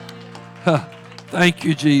Thank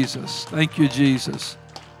you, Jesus. Thank you, Jesus.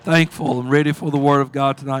 Thankful and ready for the Word of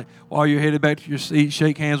God tonight. While you're headed back to your seat,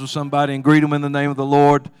 shake hands with somebody and greet them in the name of the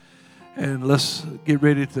Lord. And let's get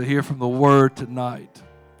ready to hear from the Word tonight.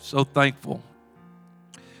 So thankful.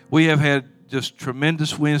 We have had just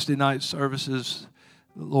tremendous Wednesday night services.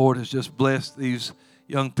 The Lord has just blessed these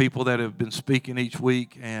young people that have been speaking each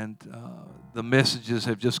week, and the messages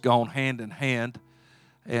have just gone hand in hand.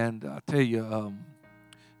 And I tell you,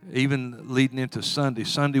 even leading into Sunday,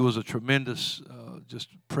 Sunday was a tremendous just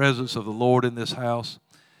presence of the Lord in this house.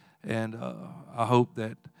 And I hope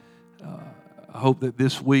that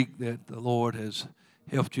this week that the Lord has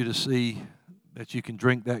helped you to see that you can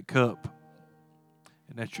drink that cup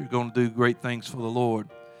and that you're going to do great things for the Lord.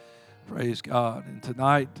 Praise God. And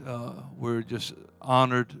tonight we're just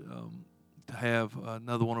honored to have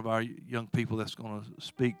another one of our young people that's going to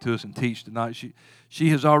speak to us and teach tonight. She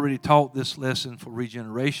has already taught this lesson for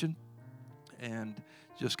regeneration and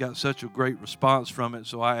just got such a great response from it.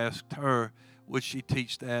 So I asked her, would she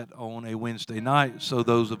teach that on a Wednesday night, so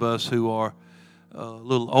those of us who are a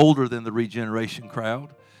little older than the regeneration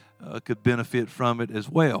crowd could benefit from it as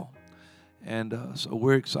well. And so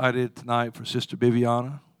we're excited tonight for Sister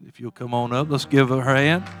Bibiana. If you'll come on up, let's give her a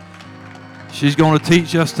hand. She's going to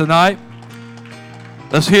teach us tonight.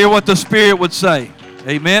 Let's hear what the Spirit would say.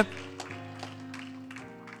 Amen.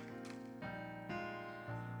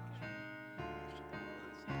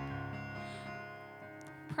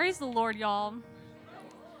 Praise the Lord, y'all.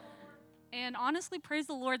 And honestly, praise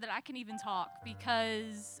the Lord that I can even talk,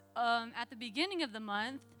 because at the beginning of the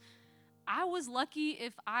month, I was lucky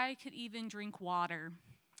if I could even drink water.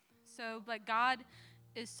 But God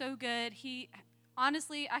is so good.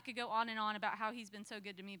 Honestly, I could go on and on about how He's been so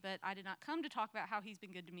good to me, but I did not come to talk about how He's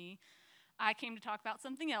been good to me. I came to talk about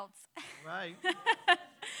something else. Right.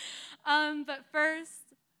 But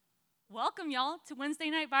first, welcome, y'all, to Wednesday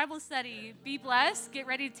Night Bible Study. Be blessed. Get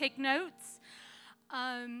ready to take notes.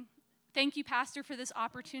 Thank you, Pastor, for this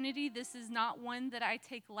opportunity. This is not one that I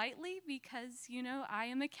take lightly because, I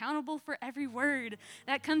am accountable for every word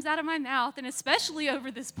that comes out of my mouth, and especially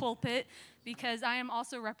over this pulpit, because I am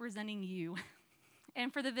also representing you.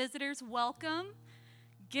 And for the visitors, welcome.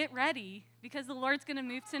 Get ready, because the Lord's going to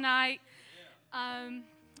move tonight. And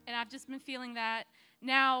I've just been feeling that.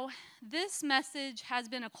 Now, this message has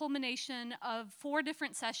been a culmination of 4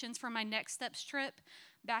 different sessions for my Next Steps trip.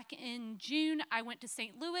 Back in June, I went to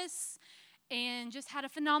St. Louis and just had a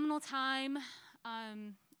phenomenal time.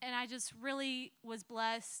 And I just really was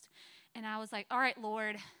blessed. And I was like, all right,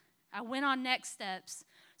 Lord, I went on Next Steps.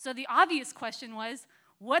 So the obvious question was,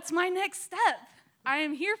 what's my next step? I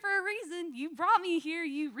am here for a reason. You brought me here.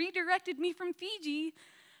 You redirected me from Fiji,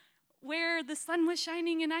 where the sun was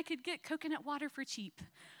shining and I could get coconut water for cheap.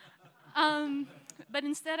 But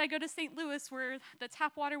instead, I go to St. Louis, where the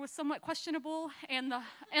tap water was somewhat questionable and the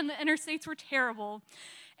interstates were terrible.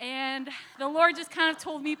 And the Lord just kind of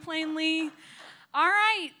told me plainly, all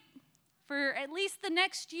right, for at least the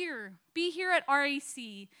next year, be here at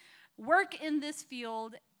RAC, work in this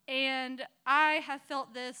field. And I have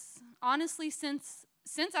felt this, honestly, since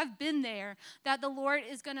I've been there, that the Lord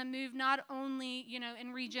is going to move not only,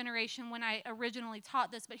 in regeneration when I originally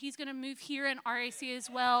taught this, but He's going to move here in RAC as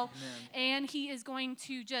well. Amen. And He is going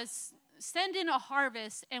to just send in a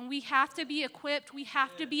harvest, and we have to be equipped. We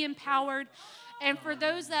have to be empowered. And for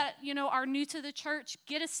those that, are new to the church,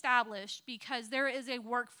 get established, because there is a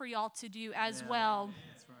work for y'all to do as well.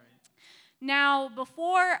 That's right. Now,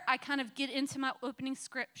 before I kind of get into my opening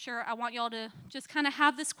scripture, I want y'all to just kind of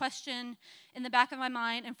have this question in the back of my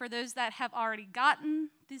mind. And for those that have already gotten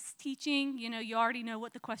this teaching, you already know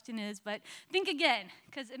what the question is, but think again,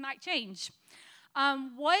 because it might change.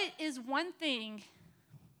 What is one thing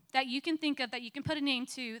that you can think of, that you can put a name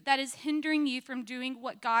to, that is hindering you from doing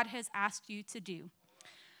what God has asked you to do?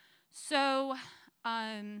 So,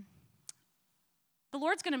 the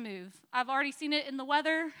Lord's going to move. I've already seen it in the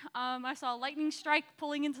weather. I saw a lightning strike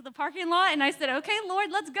pulling into the parking lot, and I said, okay, Lord,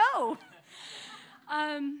 let's go.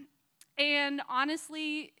 And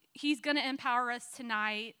honestly, He's going to empower us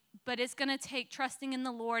tonight, but it's going to take trusting in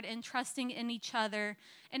the Lord and trusting in each other,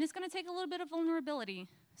 and it's going to take a little bit of vulnerability,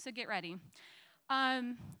 so get ready.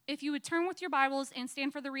 If you would turn with your Bibles and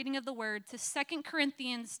stand for the reading of the Word to 2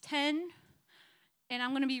 Corinthians 10, and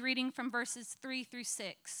I'm going to be reading from verses 3 through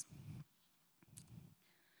 6.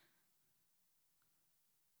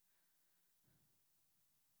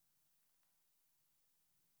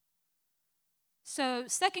 So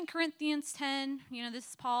 2 Corinthians 10, this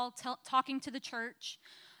is Paul talking to the church.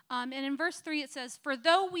 And in verse 3 it says, "For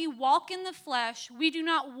though we walk in the flesh, we do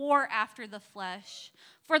not war after the flesh.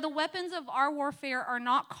 For the weapons of our warfare are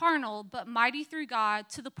not carnal, but mighty through God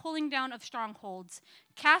to the pulling down of strongholds,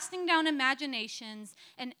 casting down imaginations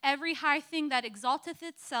and every high thing that exalteth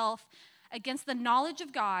itself against the knowledge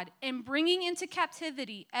of God, and bringing into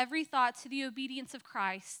captivity every thought to the obedience of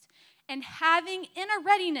Christ, and having in a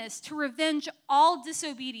readiness to revenge all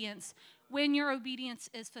disobedience when your obedience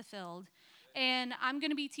is fulfilled. And I'm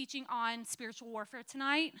going to be teaching on spiritual warfare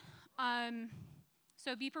tonight.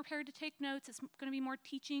 So be prepared to take notes. It's going to be more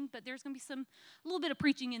teaching, but there's going to be a little bit of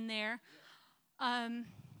preaching in there. And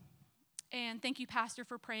thank you, Pastor,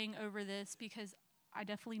 for praying over this, because I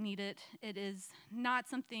definitely need it. It is not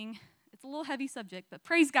something, it's a little heavy subject, but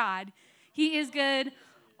praise God. He is good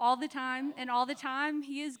all the time, and all the time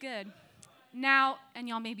he is good. Now, and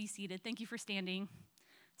y'all may be seated. Thank you for standing.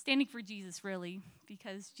 Standing for Jesus, really,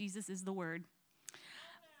 because Jesus is the Word.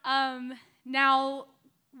 Now,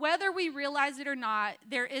 whether we realize it or not,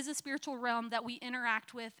 there is a spiritual realm that we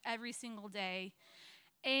interact with every single day.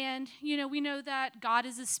 And, we know that God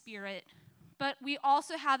is a spirit, but we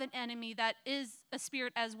also have an enemy that is a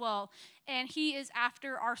spirit as well, and he is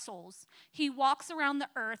after our souls. He walks around the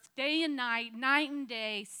earth day and night and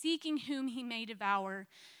day, seeking whom he may devour,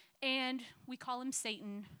 and we call him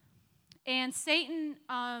Satan. And Satan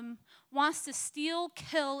wants to steal,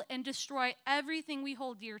 kill, and destroy everything we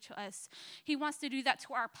hold dear to us. He wants to do that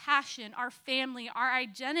to our passion, our family, our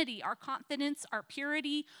identity, our confidence, our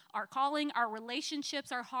purity, our calling, our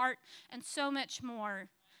relationships, our heart, and so much more.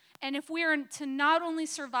 And if we are to not only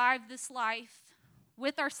survive this life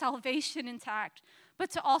with our salvation intact, but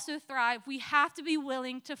to also thrive, we have to be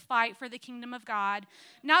willing to fight for the kingdom of God,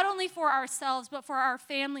 not only for ourselves, but for our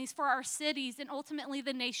families, for our cities, and ultimately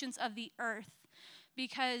the nations of the earth.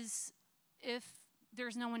 Because if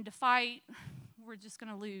there's no one to fight, we're just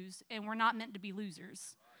going to lose, and we're not meant to be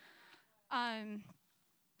losers. And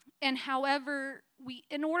however,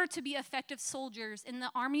 in order to be effective soldiers in the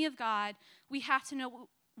army of God, we have to know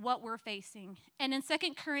what we're facing. And in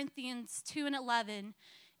 2 Corinthians 2:11,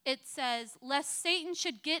 it says, "Lest Satan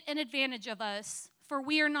should get an advantage of us, for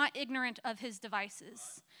we are not ignorant of his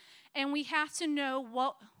devices." And we have to know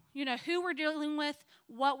who we're dealing with,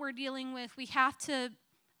 what we're dealing with. We have to,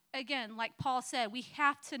 again, like Paul said, we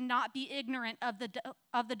have to not be ignorant of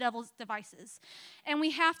the devil's devices. And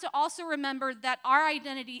we have to also remember that our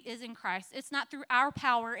identity is in Christ. It's not through our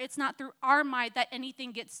power. It's not through our might that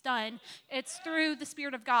anything gets done. It's through the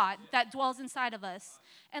Spirit of God that dwells inside of us.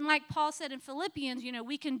 And like Paul said in Philippians,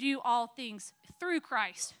 we can do all things through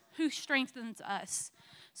Christ who strengthens us.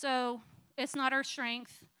 So it's not our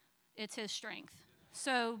strength, it's his strength.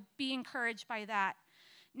 So be encouraged by that.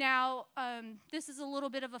 Now, this is a little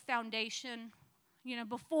bit of a foundation.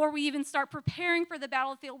 Before we even start preparing for the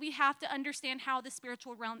battlefield, we have to understand how the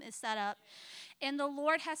spiritual realm is set up. And the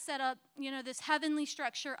Lord has set up, this heavenly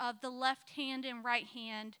structure of the left hand and right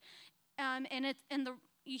hand.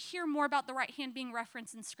 You hear more about the right hand being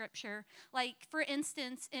referenced in Scripture. Like, for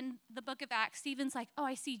instance, in the book of Acts, Stephen's like, "Oh,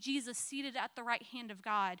 I see Jesus seated at the right hand of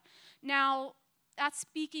God." Now, that's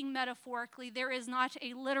speaking metaphorically. There is not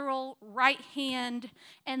a literal right hand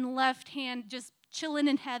and left hand just chilling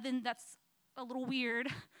in heaven. That's a little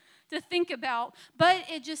weird to think about. But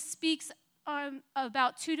it just speaks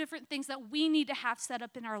about two different things that we need to have set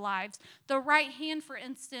up in our lives. The right hand, for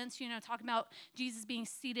instance, talking about Jesus being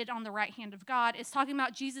seated on the right hand of God, is talking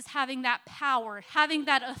about Jesus having that power, having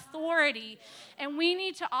that authority. And we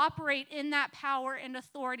need to operate in that power and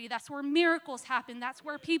authority. That's where miracles happen. That's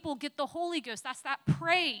where people get the Holy Ghost. That's that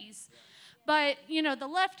praise. But, the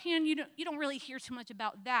left hand, you don't really hear too much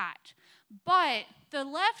about that. But the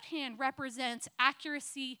left hand represents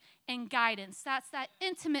accuracy and guidance. That's that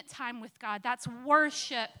intimate time with God. That's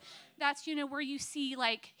worship. That's, where you see,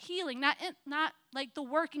 like, healing. Not like the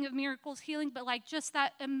working of miracles healing, but like just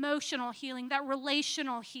that emotional healing, that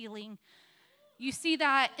relational healing. You see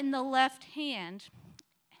that in the left hand.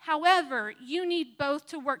 However, you need both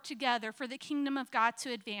to work together for the kingdom of God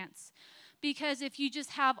to advance. Because if you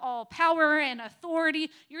just have all power and authority,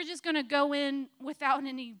 you're just going to go in without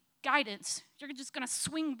any guidance. You're just going to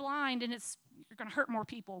swing blind, and you're going to hurt more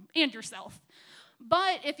people and yourself.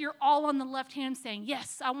 But if you're all on the left hand saying,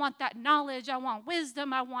 "Yes, I want that knowledge, I want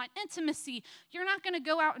wisdom, I want intimacy," you're not going to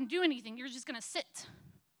go out and do anything. You're just going to sit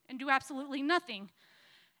and do absolutely nothing.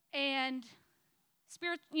 And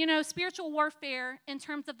spiritual warfare in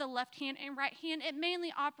terms of the left hand and right hand, it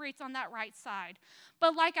mainly operates on that right side.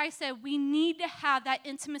 But like I said, we need to have that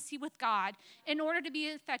intimacy with God in order to be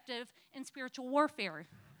effective in spiritual warfare.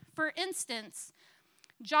 For instance,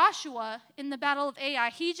 Joshua in the battle of Ai,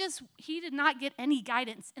 he did not get any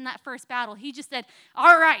guidance in that first battle. He just said,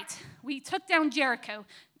 "All right, we took down Jericho,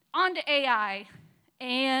 on to Ai."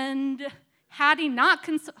 And had he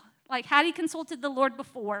consulted the Lord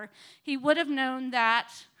before, he would have known that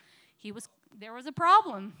there was a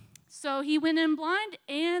problem. So he went in blind,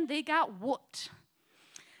 and they got whooped.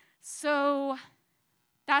 So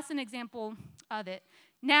that's an example of it.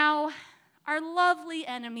 Now, our lovely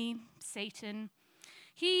enemy, Satan,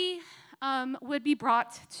 he would be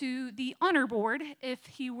brought to the honor board if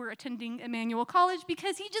he were attending Emmanuel College,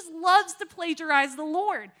 because he just loves to plagiarize the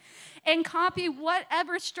Lord and copy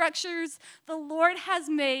whatever structures the Lord has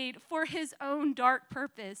made for his own dark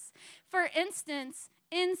purpose. For instance,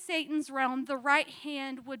 in Satan's realm, the right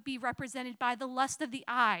hand would be represented by the lust of the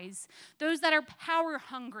eyes, those that are power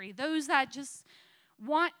hungry, those that just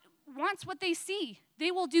wants what they see.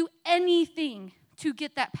 They will do anything to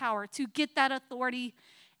get that power, to get that authority,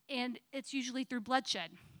 and it's usually through bloodshed.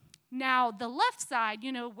 Now, the left side,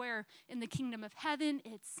 where in the kingdom of heaven,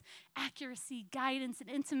 it's accuracy, guidance, and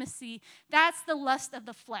intimacy. That's the lust of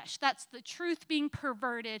the flesh. That's the truth being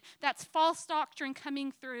perverted. That's false doctrine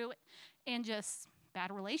coming through, and just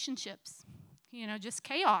bad relationships, just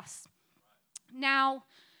chaos. Now,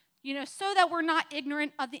 so that we're not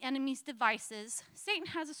ignorant of the enemy's devices, Satan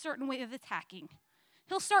has a certain way of attacking.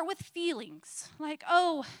 He'll start with feelings, like,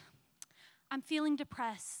 oh, I'm feeling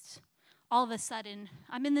depressed. All of a sudden,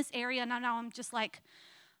 I'm in this area, and now I'm just like,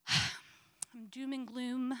 I'm doom and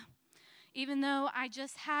gloom. Even though I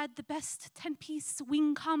just had the best 10-piece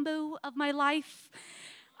wing combo of my life,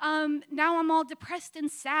 now I'm all depressed and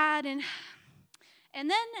sad. And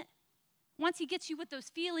then once he gets you with those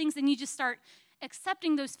feelings, and you just start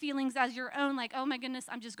accepting those feelings as your own, like, oh my goodness,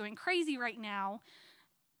 I'm just going crazy right now.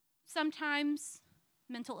 Sometimes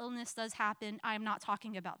mental illness does happen. I'm not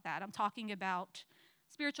talking about that. I'm talking about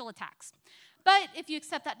spiritual attacks. But if you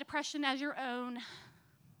accept that depression as your own,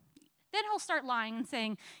 then he'll start lying and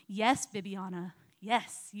saying, yes, Bibiana,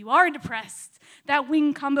 yes, you are depressed. That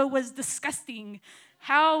wing combo was disgusting.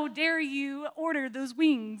 How dare you order those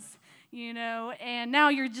wings? And now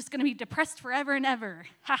you're just going to be depressed forever and ever.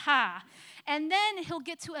 Ha ha. And then he'll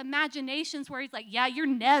get to imaginations where he's like, yeah, you're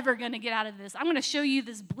never going to get out of this. I'm going to show you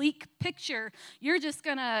this bleak picture. You're just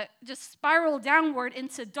going to spiral downward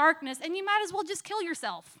into darkness, and you might as well just kill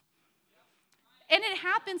yourself. And it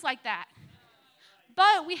happens like that.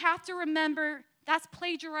 But we have to remember that's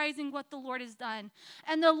plagiarizing what the Lord has done.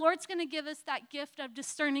 And the Lord's going to give us that gift of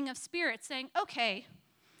discerning of spirits, saying, okay,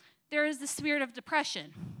 there is the spirit of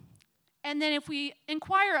depression. And then if we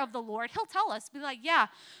inquire of the Lord, he'll tell us, be like, yeah,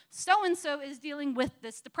 so-and-so is dealing with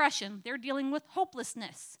this depression. They're dealing with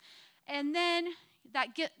hopelessness. And then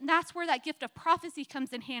that's where that gift of prophecy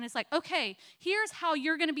comes in hand. It's like, okay, here's how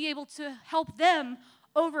you're going to be able to help them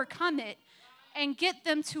overcome it and get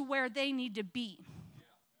them to where they need to be.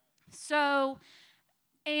 So,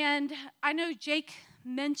 and I know Jake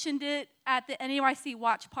mentioned it at the NAYC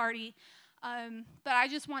watch party, but I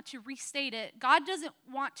just want to restate it. God doesn't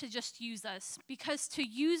want to just use us, because to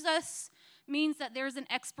use us means that there's an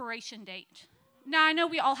expiration date. Now, I know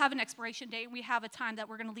we all have an expiration date. We have a time that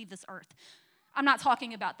we're going to leave this earth. I'm not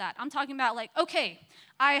talking about that. I'm talking about like, okay,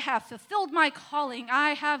 I have fulfilled my calling.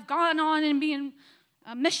 I have gone on and been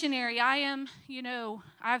a missionary. I am,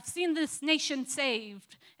 I've seen this nation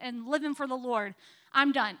saved and living for the Lord.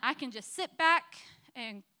 I'm done. I can just sit back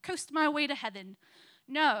and coast my way to heaven.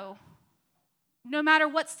 No matter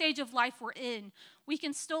what stage of life we're in, we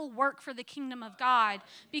can still work for the kingdom of God,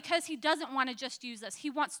 because he doesn't want to just use us. He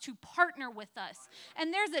wants to partner with us.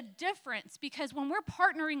 And there's a difference, because when we're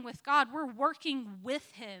partnering with God, we're working with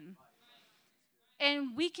him.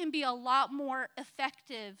 And we can be a lot more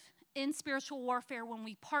effective in spiritual warfare when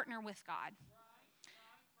we partner with God.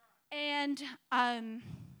 And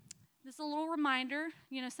this is a little reminder,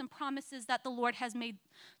 some promises that the Lord has made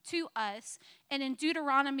to us. And in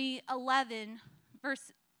Deuteronomy 11,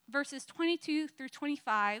 verses 22 through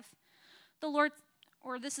 25, the Lord,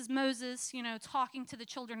 or this is Moses, talking to the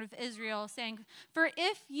children of Israel, saying, "For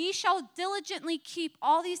if ye shall diligently keep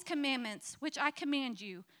all these commandments which I command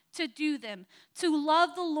you, to do them, to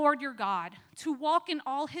love the Lord your God, to walk in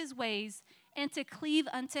all his ways, and to cleave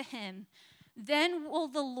unto him, then will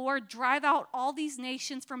the Lord drive out all these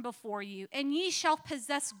nations from before you, and ye shall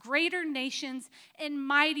possess greater nations and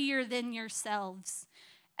mightier than yourselves.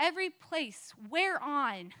 Every place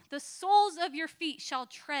whereon the soles of your feet shall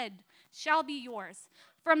tread shall be yours.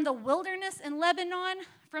 From the wilderness in Lebanon,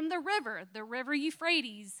 from the river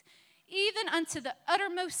Euphrates, even unto the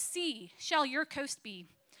uttermost sea shall your coast be.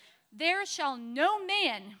 There shall no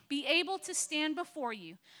man be able to stand before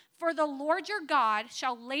you. For the Lord your God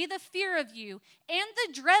shall lay the fear of you and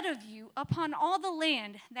the dread of you upon all the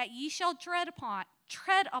land that ye shall tread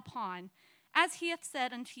upon, as he hath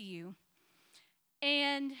said unto you.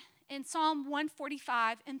 And in Psalm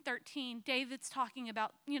 145 and 13, David's talking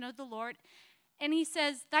about, the Lord. And he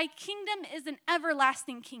says, thy kingdom is an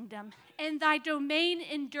everlasting kingdom, and thy domain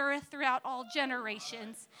endureth throughout all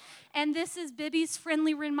generations. And this is Bibby's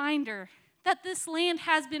friendly reminder that this land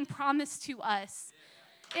has been promised to us.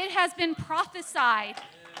 It has been prophesied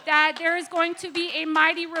that there is going to be a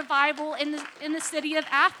mighty revival in the city of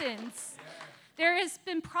Athens. There has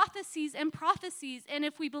been prophecies, and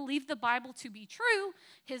if we believe the Bible to be true,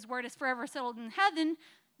 his word is forever settled in heaven,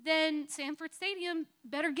 then Sanford Stadium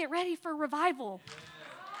better get ready for revival.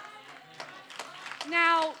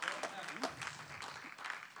 Now,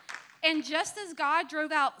 and just as God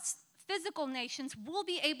drove out physical nations, we'll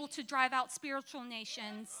be able to drive out spiritual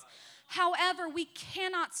nations. However, we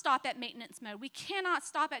cannot stop at maintenance mode. We cannot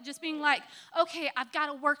stop at just being like, okay, I've got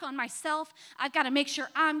to work on myself. I've got to make sure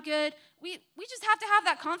I'm good. We just have to have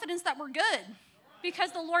that confidence that we're good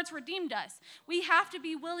because the Lord's redeemed us. We have to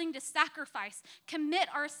be willing to sacrifice,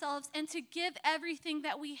 commit ourselves, and to give everything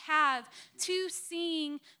that we have to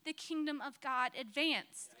seeing the kingdom of God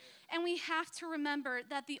advance. And we have to remember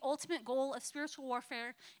that the ultimate goal of spiritual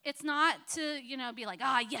warfare, it's not to, be like,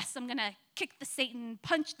 yes, I'm going to kick the Satan,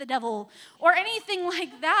 punch the devil, or anything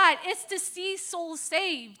like that. It's to see souls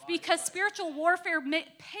saved because spiritual warfare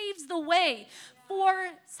paves the way for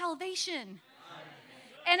salvation.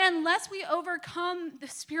 And unless we overcome the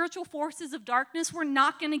spiritual forces of darkness, we're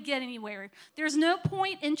not going to get anywhere. There's no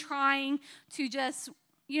point in trying to just,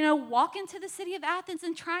 walk into the city of Athens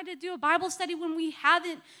and try to do a Bible study when we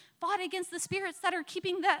haven't fought against the spirits that are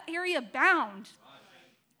keeping that area bound.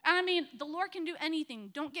 I mean, the Lord can do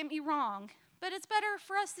anything, don't get me wrong, but it's better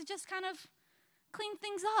for us to just kind of clean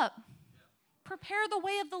things up, prepare the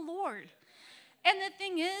way of the Lord. And the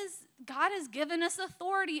thing is, God has given us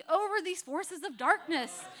authority over these forces of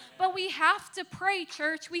darkness, but we have to pray,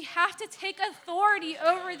 church. We have to take authority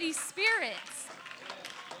over these spirits.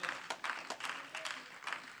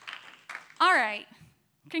 All right.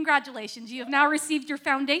 Congratulations, you have now received your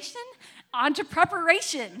foundation. On to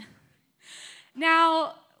preparation.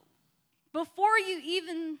 Now, before you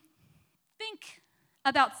even think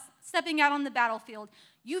about stepping out on the battlefield,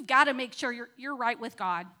 you've got to make sure you're right with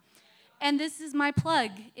God. And this is my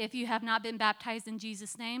plug. If you have not been baptized in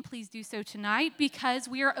Jesus' name, please do so tonight because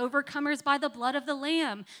we are overcomers by the blood of the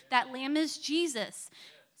Lamb. That Lamb is Jesus.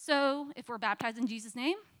 So if we're baptized in Jesus'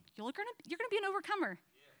 name, you're gonna be an overcomer.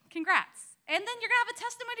 Congrats. And then you're going to have a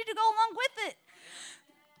testimony to go along with it.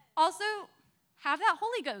 Also, have that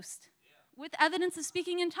Holy Ghost with evidence of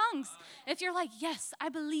speaking in tongues. If you're like, yes, I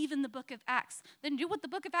believe in the book of Acts, then do what the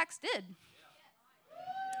book of Acts did.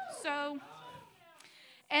 So,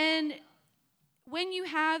 and when you're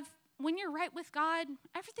right with God,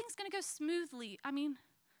 everything's going to go smoothly.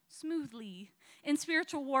 Smoothly in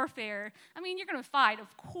spiritual warfare. You're going to fight,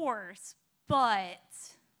 of course, but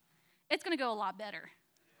it's going to go a lot better.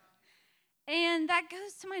 And that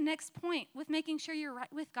goes to my next point with making sure you're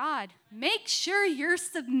right with God. Make sure you're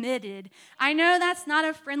submitted. I know that's not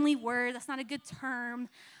a friendly word. That's not a good term.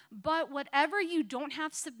 But whatever you don't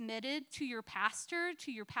have submitted to your pastor,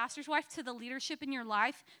 to your pastor's wife, to the leadership in your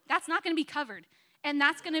life, that's not going to be covered. And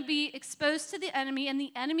that's going to be exposed to the enemy, and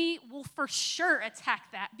the enemy will for sure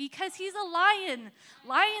attack that because he's a lion.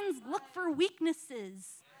 Lions look for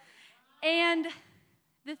weaknesses. And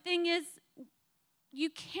the thing is, you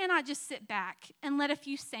cannot just sit back and let a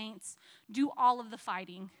few saints do all of the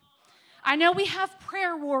fighting. I know we have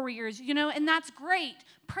prayer warriors, and that's great.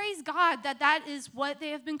 Praise God that is what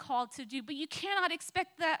they have been called to do. But you cannot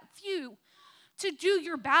expect that few to do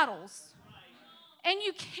your battles. And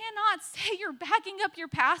you cannot say you're backing up your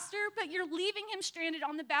pastor, but you're leaving him stranded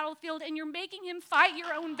on the battlefield and you're making him fight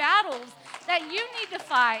your own battles that you need to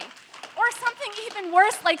fight. Or something even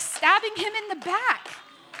worse, like stabbing him in the back.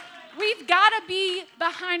 We've got to be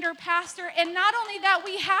behind our pastor, and not only that,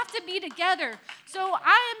 we have to be together. So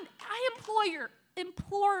I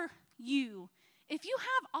implore you, if you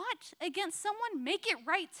have aught against someone, make it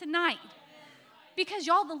right tonight. Because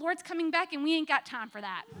y'all, the Lord's coming back, and we ain't got time for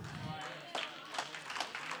that.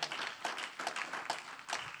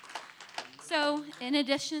 So, in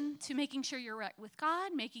addition to making sure you're right with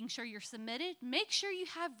God, making sure you're submitted, make sure you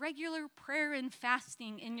have regular prayer and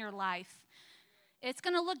fasting in your life. It's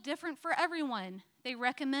going to look different for everyone. They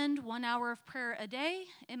recommend 1 hour of prayer a day.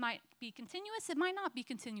 It might be continuous. It might not be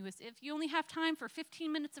continuous. If you only have time for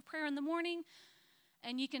 15 minutes of prayer in the morning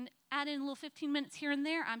and you can add in a little 15 minutes here and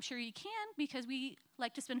there, I'm sure you can because we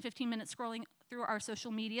like to spend 15 minutes scrolling through our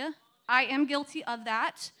social media. I am guilty of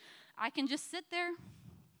that. I can just sit there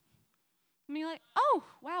and be like, oh,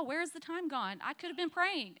 wow, where's the time gone? I could have been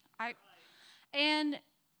praying. And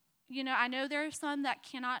I know there are some that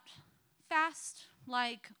cannot fast,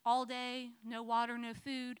 like all day, no water, no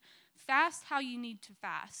food. Fast how you need to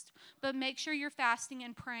fast, but make sure you're fasting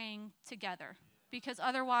and praying together, because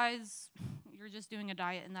otherwise you're just doing a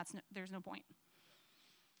diet, and there's no point.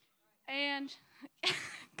 And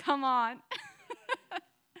come on.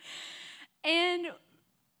 And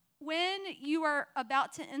when you are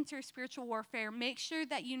about to enter spiritual warfare, make sure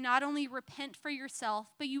that you not only repent for yourself,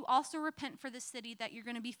 but you also repent for the city that you're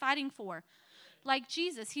going to be fighting for. Like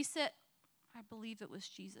Jesus, he said, I believe it was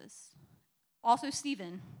Jesus. Also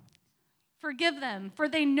Stephen, forgive them, for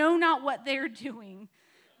they know not what they're doing.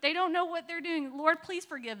 They don't know what they're doing. Lord, please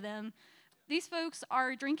forgive them. These folks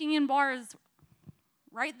are drinking in bars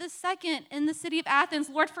right this second in the city of Athens.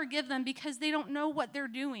 Lord, forgive them because they don't know what they're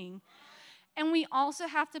doing. And we also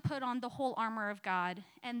have to put on the whole armor of God.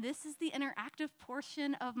 And this is the interactive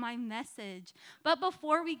portion of my message. But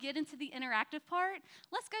before we get into the interactive part,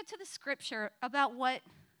 let's go to the scripture about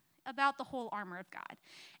the whole armor of God.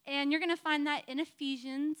 And you're going to find that in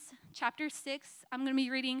Ephesians chapter 6. I'm going to be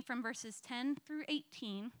reading from verses 10 through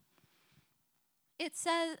 18. It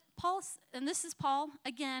says, and this is Paul,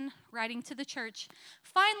 again, writing to the church.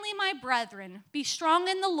 Finally, my brethren, be strong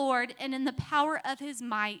in the Lord and in the power of his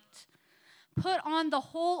might. Put on the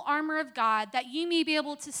whole armor of God, that ye may be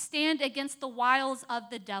able to stand against the wiles of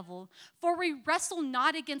the devil. For we wrestle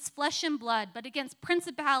not against flesh and blood, but against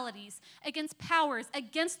principalities, against powers,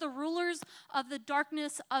 against the rulers of the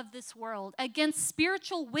darkness of this world, against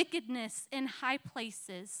spiritual wickedness in high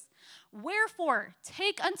places. Wherefore,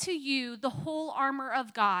 take unto you the whole armor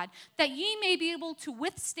of God, that ye may be able to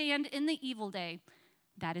withstand in the evil day.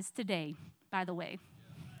 That is today, by the way,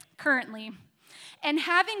 currently. And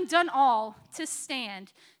having done all to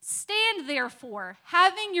stand therefore,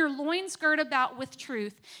 having your loins girt about with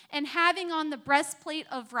truth, and having on the breastplate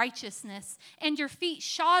of righteousness, and your feet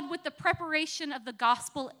shod with the preparation of the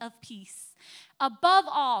gospel of peace. Above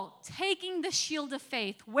all, taking the shield of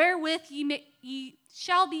faith, wherewith ye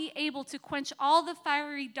shall be able to quench all the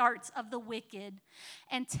fiery darts of the wicked,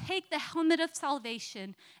 and take the helmet of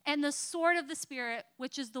salvation, and the sword of the Spirit,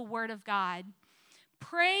 which is the word of God.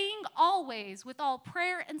 Praying always with all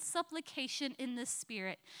prayer and supplication in the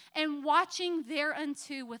Spirit, and watching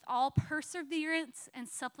thereunto with all perseverance and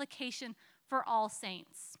supplication for all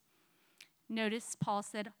saints. Notice Paul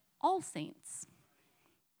said, all saints.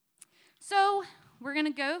 So we're going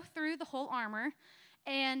to go through the whole armor,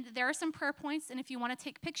 and there are some prayer points, and if you want to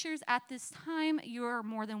take pictures at this time, you're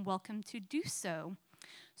more than welcome to do so.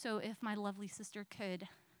 So if my lovely sister could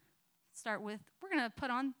start with, we're going to put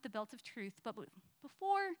on the belt of truth, but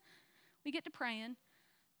before we get to praying,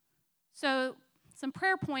 so some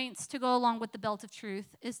prayer points to go along with the belt of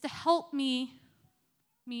truth is to help me,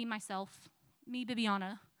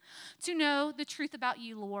 Bibiana, to know the truth about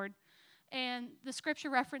you, Lord. And the scripture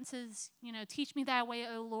references, teach me thy way,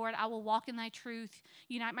 O Lord, I will walk in thy truth,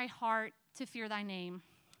 unite my heart to fear thy name.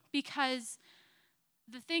 Because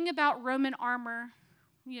the thing about Roman armor,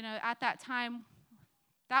 at that time,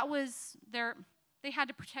 that was they had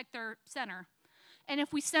to protect their center. And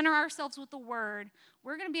if we center ourselves with the word,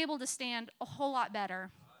 we're going to be able to stand a whole lot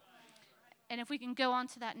better. And if we can go on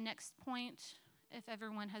to that next point, if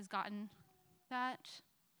everyone has gotten that.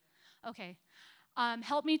 Okay.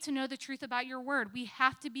 Help me to know the truth about your word. We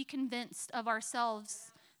have to be convinced of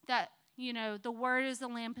ourselves that, the word is a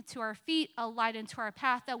lamp unto our feet, a light unto our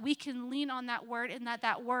path, that we can lean on that word and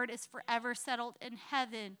that word is forever settled in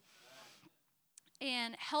heaven.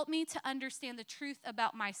 And help me to understand the truth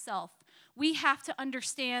about myself. We have to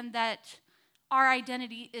understand that our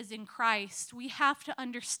identity is in Christ. We have to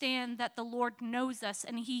understand that the Lord knows us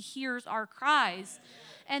and he hears our cries.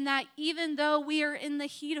 And that even though we are in the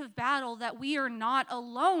heat of battle, that we are not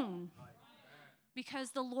alone.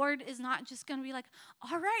 Because the Lord is not just going to be like,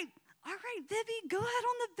 all right, Vivi, go out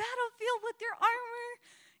on the battlefield with your armor.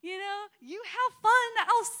 You have fun.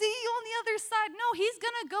 I'll see you on the other side. No, he's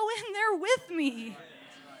going to go in there with me.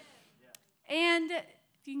 And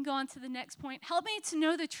if you can go on to the next point, help me to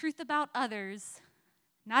know the truth about others.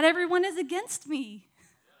 Not everyone is against me.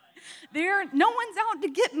 No one's out to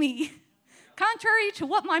get me. Contrary to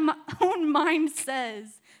what my own mind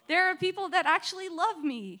says, there are people that actually love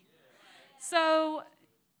me. So,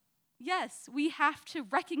 yes, we have to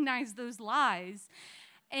recognize those lies.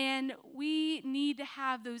 And we need to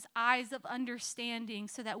have those eyes of understanding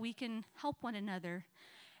so that we can help one another.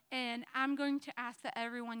 And I'm going to ask that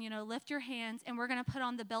everyone, lift your hands, and we're going to put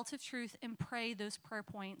on the belt of truth and pray those prayer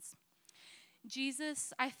points.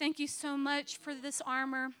 Jesus, I thank you so much for this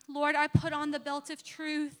armor. Lord, I put on the belt of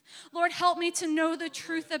truth. Lord, help me to know the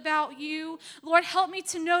truth about you. Lord, help me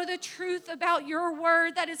to know the truth about your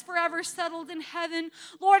word that is forever settled in heaven.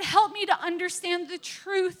 Lord, help me to understand the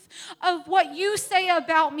truth of what you say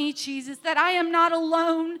about me, Jesus, that I am not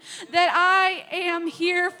alone, that I am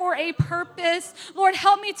here for a purpose. Lord,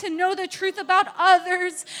 help me to know the truth about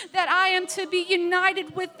others, that I am to be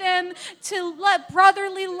united with them, to let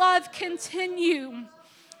brotherly love continue.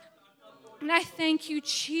 And I thank you,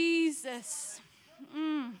 Jesus.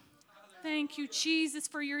 Thank you, Jesus,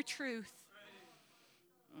 for your truth.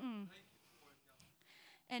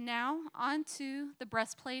 And now, on to the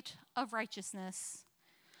breastplate of righteousness.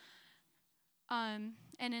 And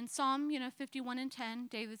in Psalm 51 and 10,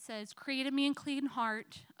 David says, "Create in me a clean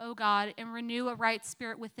heart, O God, and renew a right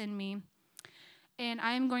spirit within me." And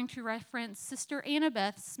I am going to reference Sister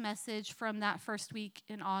Annabeth's message from that first week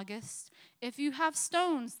in August. If you have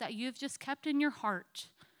stones that you've just kept in your heart,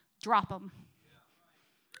 drop them.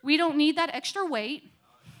 We don't need that extra weight.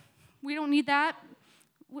 We don't need that.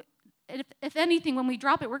 If anything, when we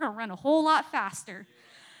drop it, we're going to run a whole lot faster.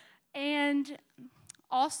 And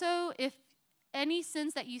also, if any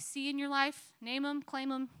sins that you see in your life, name them, claim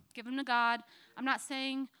them, give them to God. I'm not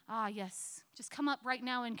saying, yes, just come up right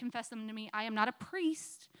now and confess them to me. I am not a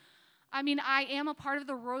priest. I mean, I am a part of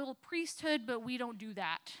the royal priesthood, but we don't do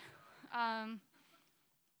that. I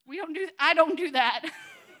don't do that.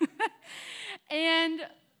 And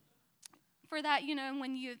for that,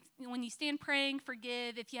 when you stand praying,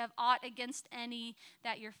 forgive. If you have aught against any,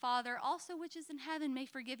 that your Father also which is in heaven may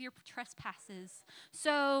forgive your trespasses.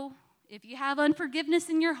 So if you have unforgiveness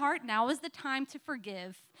in your heart, now is the time to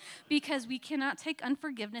forgive, because we cannot take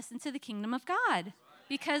unforgiveness into the kingdom of God,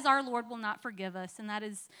 because our Lord will not forgive us, and that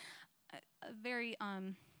is a very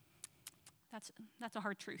that's a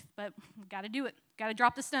hard truth, but we've got to do it. Got to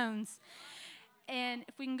drop the stones. And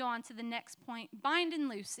if we can go on to the next point, bind and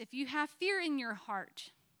loose. If you have fear in your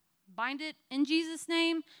heart, bind it in Jesus'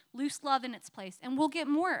 name, loose love in its place. And we'll get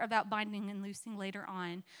more about binding and loosing later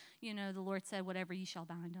on. The Lord said, whatever you shall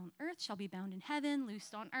bind on earth shall be bound in heaven,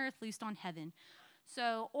 loosed on earth, loosed on heaven.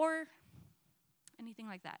 So, or anything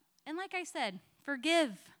like that. And like I said,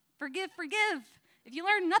 forgive. If you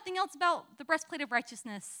learn nothing else about the breastplate of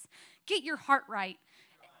righteousness, get your heart right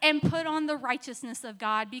and put on the righteousness of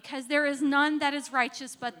God, because there is none that is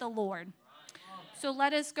righteous but the Lord. So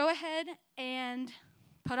let us go ahead and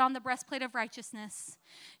put on the breastplate of righteousness.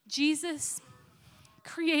 Jesus,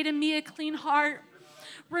 create in me a clean heart.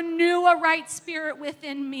 Renew a right spirit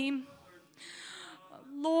within me.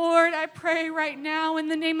 Lord, I pray right now in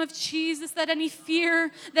the name of Jesus that any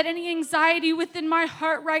fear, that any anxiety within my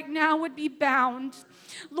heart right now would be bound.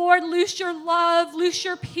 Lord, loose your love, loose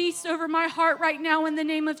your peace over my heart right now in the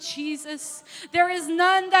name of Jesus. There is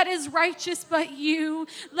none that is righteous but you.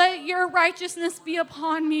 Let your righteousness be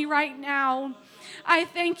upon me right now. I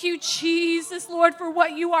thank you, Jesus, Lord, for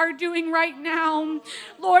what you are doing right now.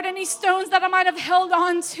 Lord, any stones that I might have held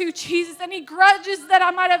on to, Jesus, any grudges that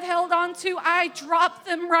I might have held on to, I drop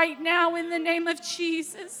them right now in the name of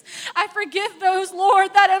Jesus. I forgive those,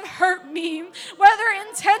 Lord, that have hurt me, whether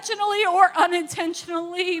intentionally or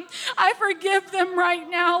unintentionally. I forgive them right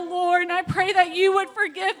now, Lord, and I pray that you would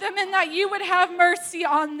forgive them and that you would have mercy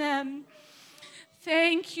on them.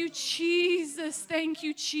 Thank you, Jesus. Thank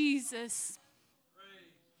you, Jesus.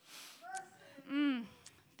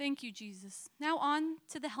 Thank you, Jesus. Now on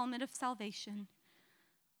to the helmet of salvation.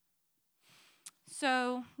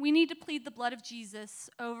 So we need to plead the blood of Jesus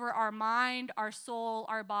over our mind, our soul,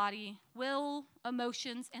 our body, will,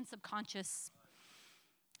 emotions, and subconscious.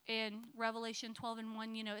 In Revelation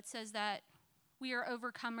 12:1, it says that we are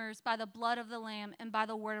overcomers by the blood of the Lamb and by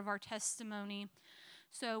the word of our testimony.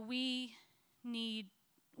 So we need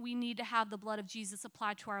to have the blood of Jesus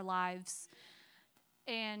applied to our lives.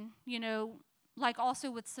 And, like also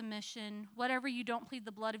with submission, whatever you don't plead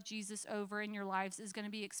the blood of Jesus over in your lives is going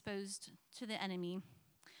to be exposed to the enemy.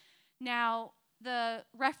 Now, the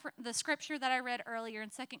scripture that I read earlier in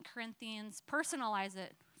 2 Corinthians, personalize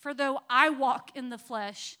it. For though I walk in the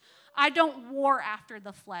flesh, I don't war after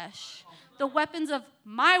the flesh. The weapons of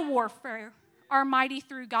my warfare are mighty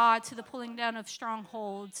through God to the pulling down of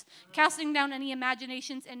strongholds, casting down any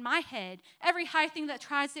imaginations in my head, every high thing that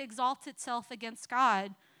tries to exalt itself against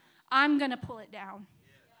God. I'm going to pull it down.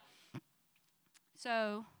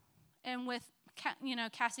 So, and with,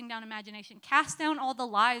 casting down imagination, cast down all the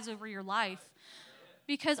lies over your life,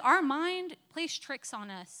 because our mind plays tricks on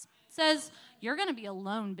us. It says, you're going to be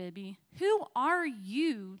alone, baby. Who are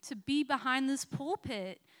you to be behind this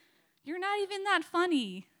pulpit? You're not even that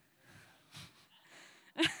funny.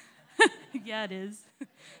 Yeah, it is.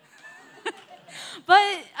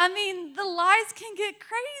 But, I mean, the lies can get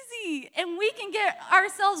crazy, and we can get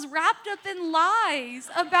ourselves wrapped up in lies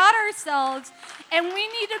about ourselves, and we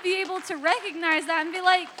need to be able to recognize that and be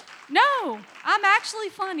like, no, I'm actually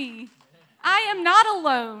funny. I am not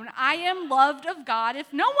alone. I am loved of God.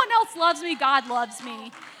 If no one else loves me, God loves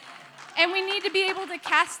me. And we need to be able to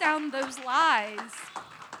cast down those lies,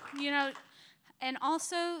 and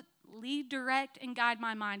also lead, direct, and guide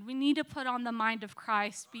my mind. We need to put on the mind of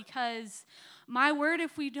Christ, because my word,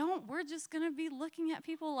 if we don't, we're just going to be looking at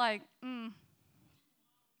people like,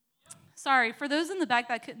 Sorry, for those in the back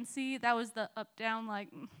that couldn't see, that was the up, down, like,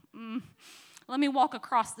 let me walk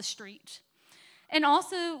across the street. And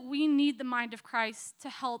also, we need the mind of Christ to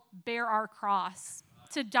help bear our cross,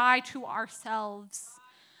 to die to ourselves.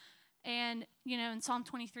 And, in Psalm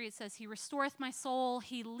 23, it says, He restoreth my soul.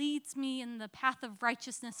 He leads me in the path of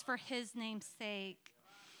righteousness for His name's sake.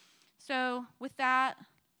 So, with that,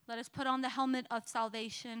 let us put on the helmet of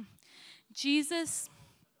salvation. Jesus,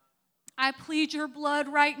 I plead your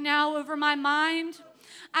blood right now over my mind.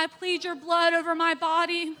 I plead your blood over my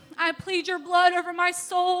body. I plead your blood over my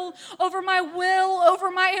soul, over my will,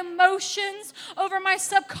 over my emotions, over my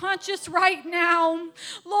subconscious right now.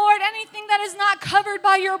 Lord, anything that is not covered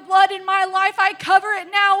by your blood in my life, I cover it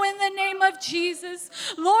now in the name of Jesus.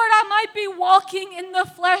 Lord, I might be walking in the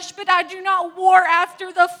flesh, but I do not war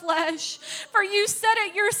after the flesh. For you said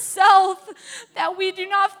it yourself that we do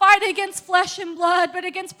not fight against flesh and blood, but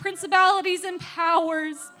against principalities and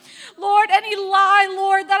powers. Lord, any lie,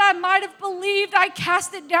 Lord, that I might have believed, I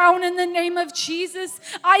cast it down in the name of Jesus.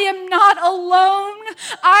 I am not alone.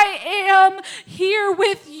 I am here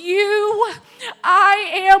with you. I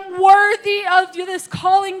am worthy of this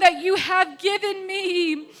calling that you have given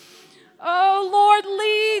me. Oh, Lord,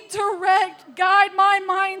 lead, direct, guide my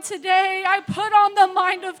mind today. I put on the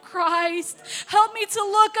mind of Christ. Help me to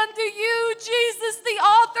look unto you, Jesus, the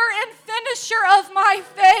author and finisher of my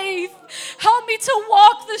faith. Help me to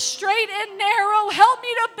walk the straight and narrow. Help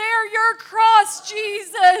me to bear your cross,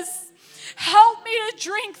 Jesus. Help me to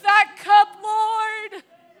drink that cup, Lord.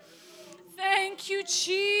 Thank you,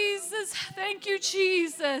 Jesus. Thank you,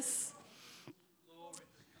 Jesus.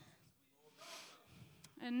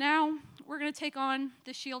 And now we're going to take on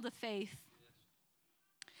the shield of faith.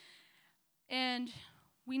 And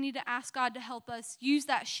we need to ask God to help us use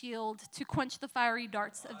that shield to quench the fiery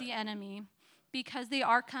darts of the enemy, because they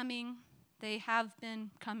are coming. They have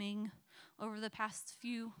been coming over the past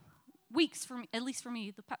few weeks, at least for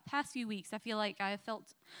me, the past few weeks. I feel like I have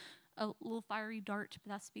felt a little fiery dart,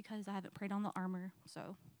 but that's because I haven't prayed on the armor,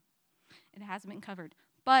 so it hasn't been covered.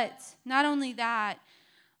 But not only that,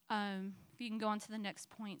 if you can go on to the next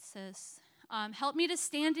point, sis. Help me to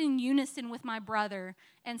stand in unison with my brother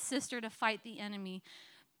and sister to fight the enemy.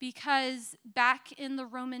 Because back in the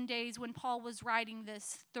Roman days when Paul was writing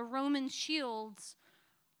this, the Roman shields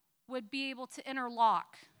would be able to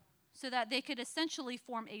interlock so that they could essentially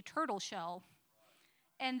form a turtle shell,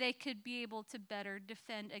 and they could be able to better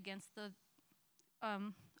defend against the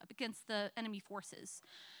enemy forces.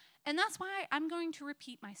 And that's why I'm going to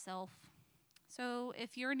repeat myself. So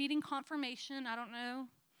if you're needing confirmation, I don't know,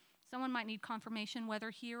 someone might need confirmation, whether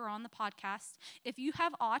here or on the podcast. If you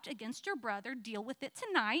have aught against your brother, deal with it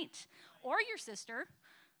tonight, or your sister.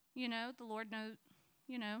 The Lord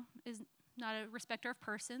is not a respecter of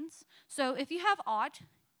persons. So if you have aught,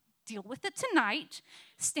 deal with it tonight.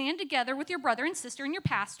 Stand together with your brother and sister and your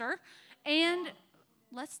pastor, and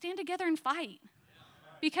let's stand together and fight.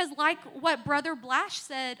 Because like what Brother Blash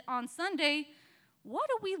said on Sunday, what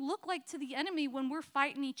do we look like to the enemy when we're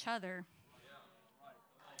fighting each other?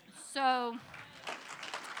 So,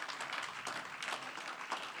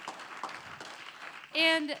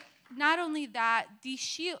 and not only that,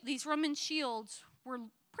 these Roman shields were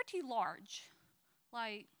pretty large,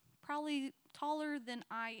 like probably taller than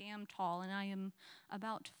I am tall, and I am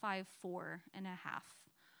about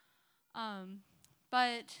 5'4.5".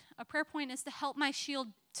 But a prayer point is to help my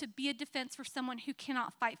shield to be a defense for someone who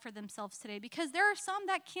cannot fight for themselves today, because there are some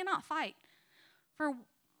that cannot fight for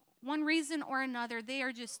one reason or another. They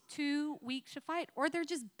are just too weak to fight, or they're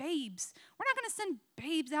just babes. We're not going to send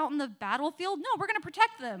babes out in the battlefield. No, we're going to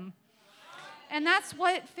protect them. And that's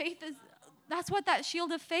what faith is. That's what that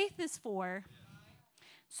shield of faith is for.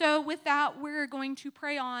 So with that, we're going to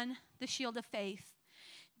pray on the shield of faith.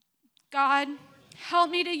 God,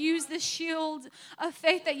 help me to use the shield of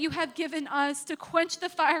faith that you have given us to quench the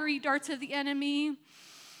fiery darts of the enemy.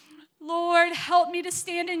 Lord, help me to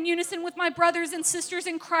stand in unison with my brothers and sisters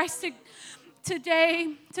in Christ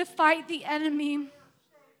today to fight the enemy.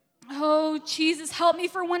 Oh, Jesus, help me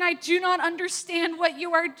for when I do not understand what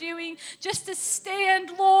you are doing, just to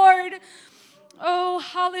stand, Lord. Oh,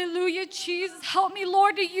 hallelujah, Jesus. Help me,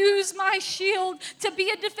 Lord, to use my shield to be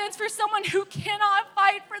a defense for someone who cannot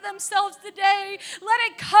fight for themselves today. Let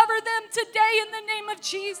it cover them today in the name of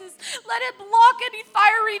Jesus. Let it block any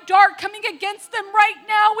fiery dart coming against them right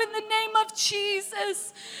now in the name of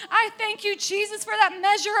Jesus. I thank you, Jesus, for that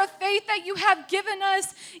measure of faith that you have given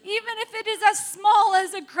us, even if it is as small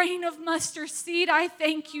as a grain of mustard seed. I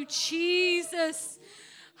thank you, Jesus.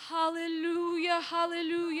 Hallelujah,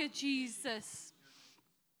 hallelujah, Jesus.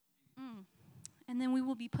 And then we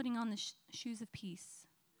will be putting on the shoes of peace.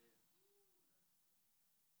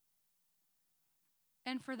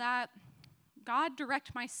 And for that, God,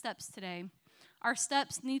 direct my steps today. Our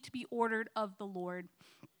steps need to be ordered of the Lord.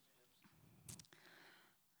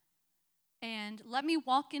 And let me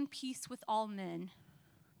walk in peace with all men.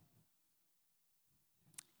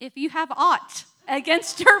 If you have aught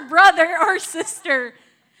against your brother or sister,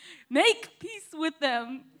 make peace with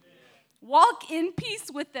them. Walk in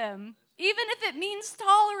peace with them, even if it means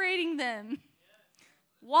tolerating them.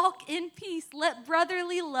 Walk in peace. Let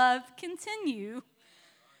brotherly love continue.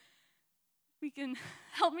 We can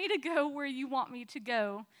help me to go where you want me to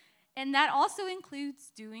go. And that also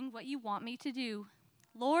includes doing what you want me to do.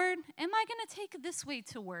 Lord, am I going to take this way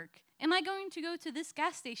to work? Am I going to go to this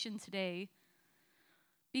gas station today?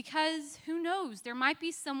 Because who knows? There might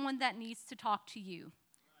be someone that needs to talk to you.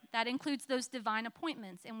 That includes those divine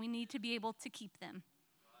appointments, and we need to be able to keep them.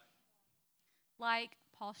 Like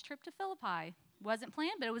Paul's trip to Philippi. Wasn't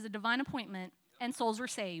planned, but it was a divine appointment, and souls were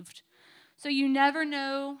saved. So you never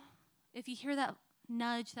know if you hear that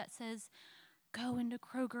nudge that says, go into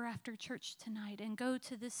Kroger after church tonight and go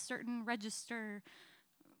to this certain register.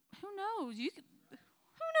 Who knows? You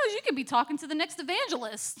could be talking to the next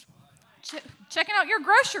evangelist. Checking out your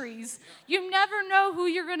groceries. You never know who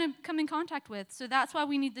you're going to come in contact with. So that's why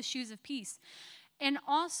we need the shoes of peace. And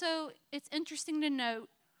also, it's interesting to note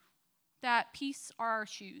that peace are our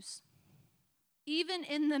shoes. Even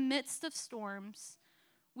in the midst of storms,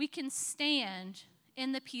 we can stand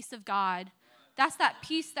in the peace of God. That's that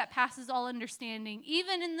peace that passes all understanding.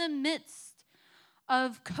 Even in the midst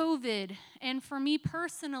of COVID, and for me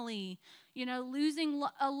personally, losing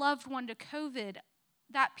a loved one to COVID,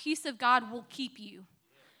 that peace of God will keep you.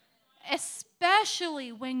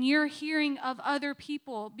 Especially when you're hearing of other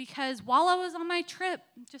people, because while I was on my trip,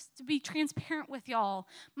 just to be transparent with y'all,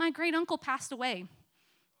 my great uncle passed away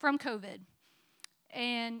from COVID.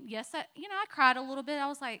 And yes, I cried a little bit. I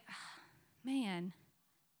was like, man,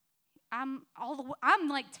 I'm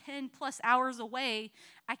like 10 plus hours away.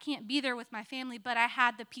 I can't be there with my family, but I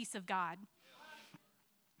had the peace of God.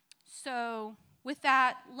 So with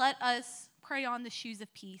that, let us pray on the shoes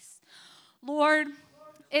of peace. Lord,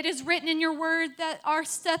 it is written in your word that our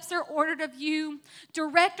steps are ordered of you.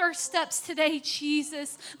 Direct our steps today,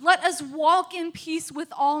 Jesus. Let us walk in peace with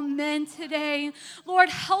all men today. Lord,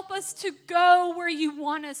 help us to go where you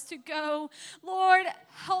want us to go. Lord,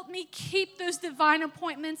 help me keep those divine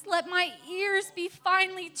appointments. Let my ears be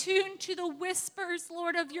finely tuned to the whispers,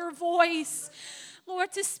 Lord, of your voice.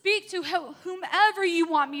 Lord, to speak to whomever you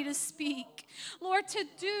want me to speak. Lord, to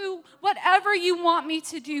do whatever you want me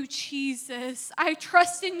to do, Jesus. I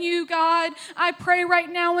trust in you, God. I pray right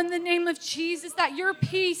now in the name of Jesus that your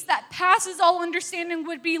peace that passes all understanding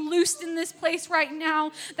would be loosed in this place right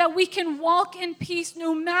now, that we can walk in peace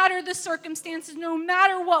no matter the circumstances, no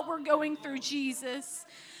matter what we're going through, Jesus.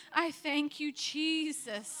 I thank you,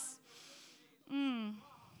 Jesus.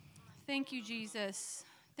 Thank you, Jesus.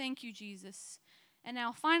 Thank you, Jesus. And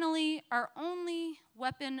now, finally, our only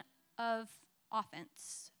weapon of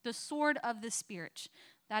offense, the sword of the Spirit.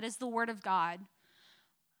 That is the Word of God.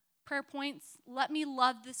 Prayer points, let me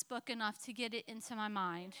love this book enough to get it into my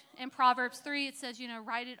mind. In Proverbs 3, it says,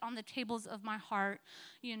 write it on the tables of my heart.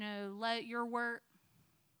 Let your word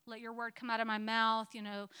come out of my mouth.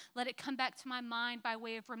 Let it come back to my mind by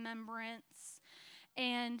way of remembrance.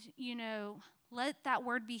 And, let that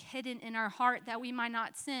word be hidden in our heart that we might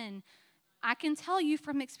not sin. I can tell you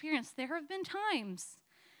from experience, there have been times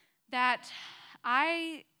that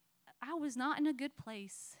I was not in a good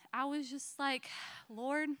place. I was just like,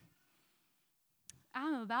 Lord,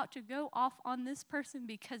 I'm about to go off on this person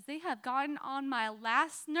because they have gotten on my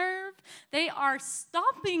last nerve. They are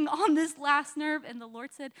stomping on this last nerve. And the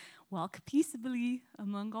Lord said, walk peaceably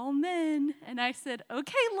among all men. And I said,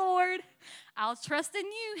 okay, Lord, I'll trust in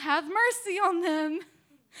you. Have mercy on them.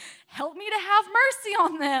 Help me to have mercy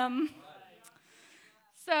on them.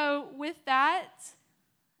 So with that,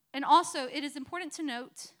 and also it is important to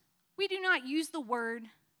note, we do not use the word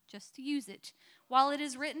just to use it. While it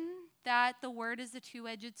is written that the word is a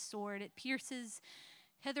two-edged sword, it pierces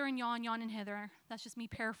hither and yon, yon and hither. That's just me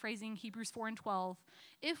paraphrasing Hebrews 4 and 12.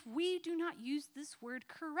 If we do not use this word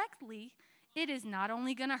correctly, it is not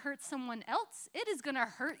only going to hurt someone else, it is going to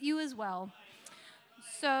hurt you as well.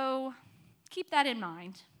 So keep that in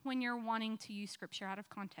mind when you're wanting to use scripture out of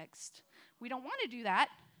context. We don't want to do that,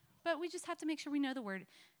 but we just have to make sure we know the word.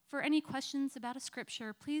 For any questions about a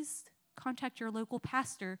scripture, please contact your local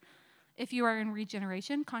pastor. If you are in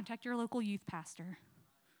Regeneration, contact your local youth pastor.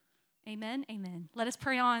 Amen, amen. Let us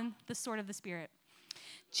pray on the sword of the Spirit.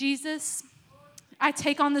 Jesus, I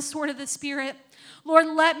take on the sword of the Spirit. Lord,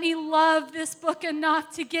 let me love this book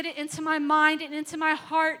enough to get it into my mind and into my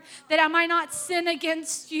heart that I might not sin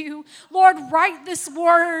against you. Lord, write this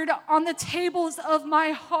word on the tables of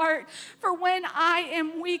my heart. For when I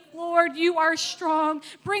am weak, Lord, you are strong.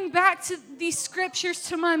 Bring back to these scriptures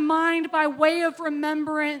to my mind by way of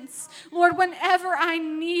remembrance. Lord, whenever I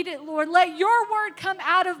need it, Lord, let your word come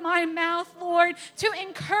out of my mouth, Lord, to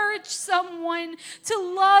encourage someone, to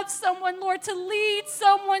love someone, Lord, to lead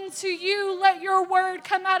someone to you. Let your word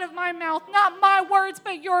come out of my mouth. Not my words,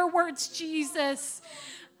 but your words, Jesus.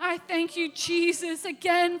 I thank you, Jesus,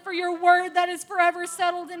 again for your word that is forever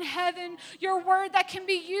settled in heaven. Your word that can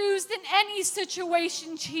be used in any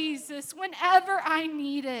situation, Jesus, whenever I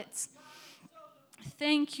need it.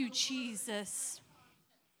 Thank you, Jesus.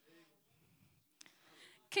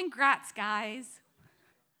 Congrats, guys.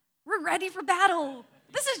 We're ready for battle.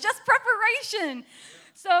 This is just preparation.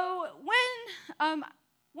 So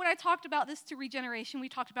when I talked about this to Regeneration, we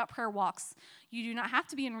talked about prayer walks. You do not have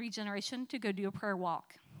to be in Regeneration to go do a prayer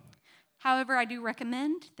walk. However, I do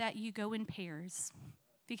recommend that you go in pairs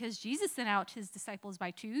because Jesus sent out his disciples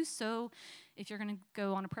by twos. So if you're going to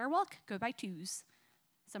go on a prayer walk, go by twos,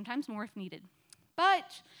 sometimes more if needed.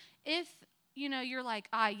 But if, you're like,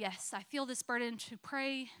 yes, I feel this burden to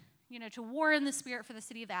pray, to war in the spirit for the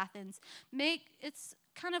city of Athens, it's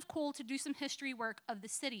kind of cool to do some history work of the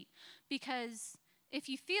city because if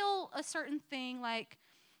you feel a certain thing, like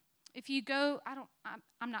if you go,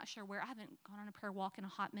 I'm not sure where, I haven't gone on a prayer walk in a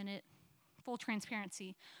hot minute, full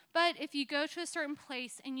transparency. But if you go to a certain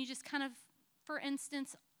place and you just kind of, for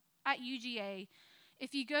instance, at UGA,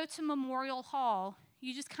 if you go to Memorial Hall,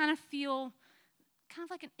 you just kind of feel kind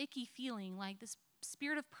of like an icky feeling, like this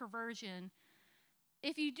spirit of perversion.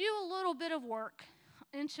 If you do a little bit of work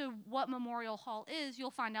into what Memorial Hall is,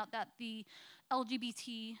 you'll find out that the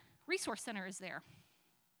LGBT Resource Center is there.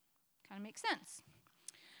 Kind of makes sense.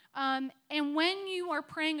 And when you are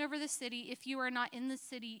praying over the city, if you are not in the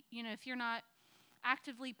city, if you're not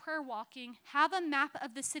actively prayer walking, have a map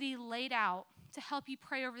of the city laid out to help you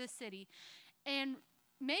pray over the city. And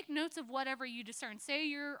make notes of whatever you discern. Say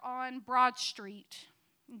you're on Broad Street,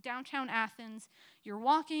 downtown Athens. You're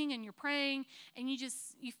walking and you're praying, and you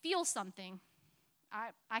feel something.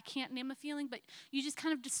 I can't name a feeling, but you just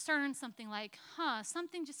kind of discern something like,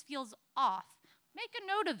 something just feels off. Make a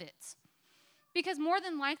note of it. Because more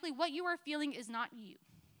than likely, what you are feeling is not you.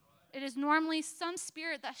 It is normally some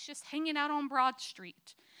spirit that's just hanging out on Broad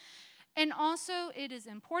Street. And also, it is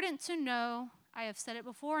important to know, I have said it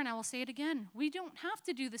before and I will say it again, we don't have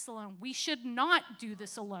to do this alone. We should not do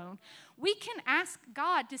this alone. We can ask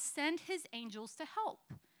God to send his angels to help.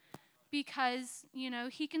 Because,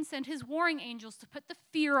 he can send his warring angels to put the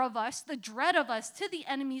fear of us, the dread of us to the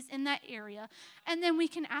enemies in that area. And then we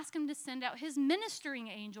can ask him to send out his ministering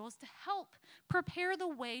angels to help prepare the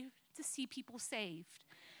way to see people saved.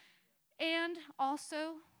 And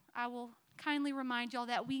also, I will kindly remind y'all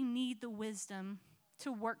that we need the wisdom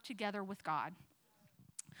to work together with God.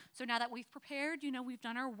 So now that we've prepared, we've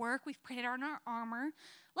done our work, we've prayed on our armor,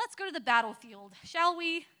 let's go to the battlefield, shall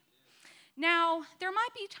we? Now, there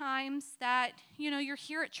might be times that, you're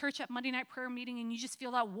here at church at Monday night prayer meeting and you just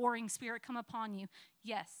feel that warring spirit come upon you.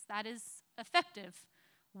 Yes, that is effective.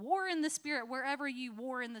 War in the spirit wherever you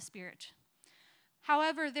war in the spirit.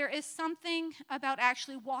 However, there is something about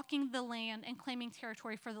actually walking the land and claiming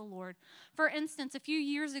territory for the Lord. For instance, a few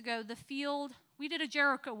years ago, we did a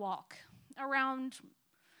Jericho walk around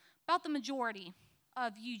about the majority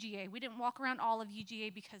of UGA. We didn't walk around all of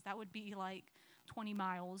UGA because that would be like 20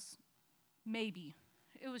 miles. Maybe.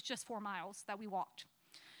 It was just 4 miles that we walked.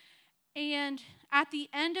 And at the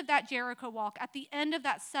end of that Jericho walk, at the end of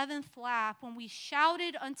that 7th lap, when we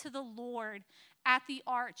shouted unto the Lord at the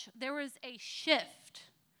arch, there was a shift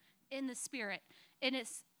in the spirit. And it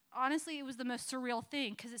was the most surreal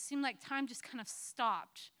thing because it seemed like time just kind of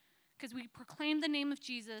stopped because we proclaimed the name of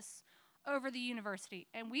Jesus over the university.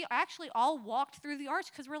 And we actually all walked through the arch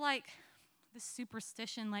because we're like, this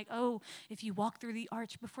superstition, like, if you walk through the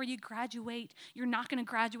arch before you graduate, you're not going to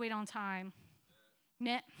graduate on time.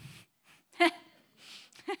 Nah.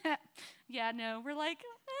 Yeah, no, we're like,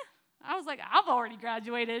 I was like, I've already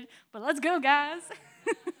graduated, but let's go, guys.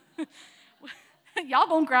 Y'all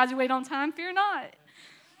gonna graduate on time, fear not.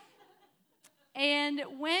 And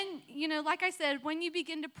when, like I said, when you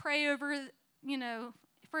begin to pray over,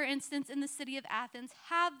 for instance, in the city of Athens,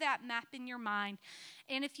 have that map in your mind.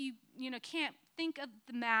 And if you, can't think of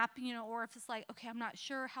the map, or if it's like, okay, I'm not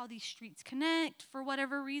sure how these streets connect for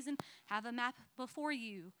whatever reason, have a map before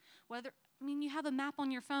you. You have a map on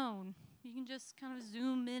your phone. You can just kind of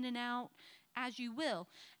zoom in and out as you will.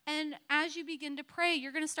 And as you begin to pray,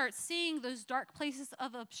 you're going to start seeing those dark places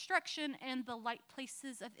of obstruction and the light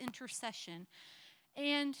places of intercession.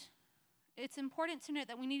 And it's important to note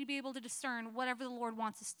that we need to be able to discern whatever the Lord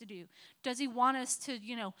wants us to do. Does he want us to,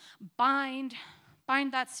 bind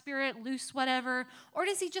that spirit, loose whatever? Or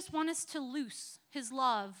does he just want us to loose his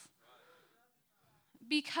love?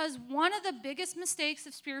 Because one of the biggest mistakes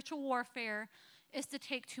of spiritual warfare is to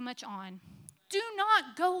take too much on. Do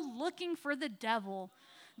not go looking for the devil.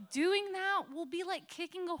 Doing that will be like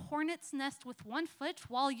kicking a hornet's nest with one foot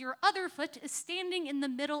while your other foot is standing in the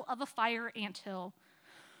middle of a fire anthill.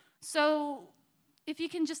 So if you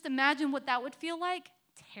can just imagine what that would feel like,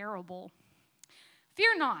 terrible.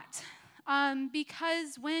 Fear not,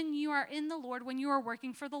 because when you are in the Lord, when you are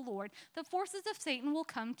working for the Lord, the forces of Satan will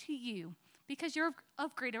come to you because you're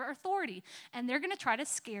of greater authority. And they're going to try to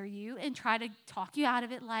scare you and try to talk you out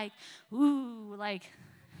of it like, ooh, like,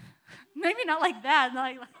 maybe not like that,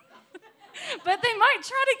 but they might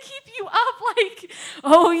try to keep you up like,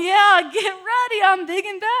 oh yeah, get ready, I'm big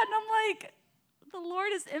and bad. And I'm like, the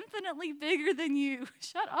Lord is infinitely bigger than you.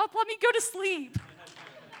 Shut up, let me go to sleep.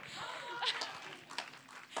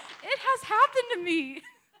 It has happened to me.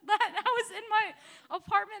 That I was in my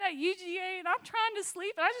apartment at UGA and I'm trying to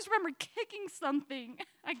sleep and I just remember kicking something.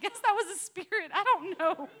 I guess that was a spirit. I don't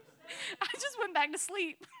know. I just went back to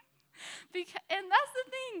sleep. And that's the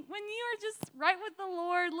thing. When you are just right with the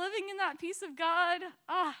Lord, living in that peace of God,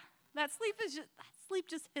 that sleep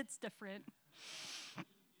just hits different.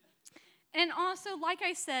 And also, like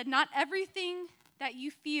I said, not everything that you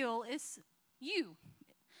feel is you.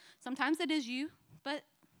 Sometimes it is you, but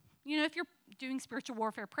if you're doing spiritual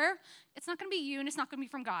warfare prayer, it's not going to be you and it's not going to be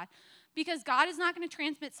from God. Because God is not going to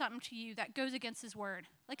transmit something to you that goes against his word.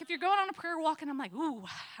 Like if you're going on a prayer walk and I'm like, ooh,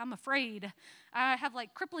 I'm afraid. I have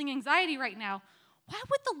like crippling anxiety right now. Why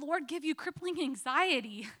would the Lord give you crippling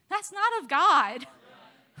anxiety? That's not of God.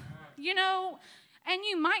 And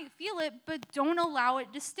you might feel it, but don't allow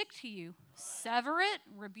it to stick to you. Sever it,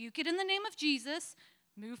 rebuke it in the name of Jesus,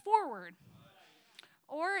 move forward.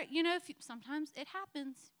 Or, sometimes it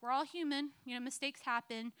happens. We're all human. Mistakes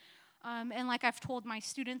happen. And like I've told my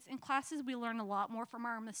students in classes, we learn a lot more from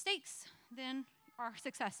our mistakes than our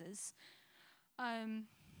successes. And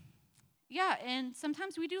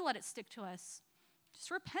sometimes we do let it stick to us.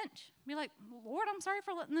 Just repent. Be like, Lord, I'm sorry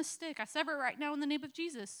for letting this stick. I sever it right now in the name of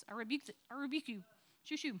Jesus. I rebuke you.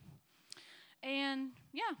 Shoo, shoo. And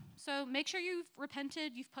so make sure you've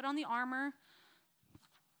repented, you've put on the armor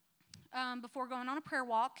before going on a prayer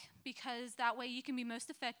walk, because that way you can be most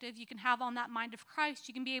effective. You can have on that mind of Christ.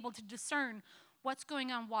 You can be able to discern what's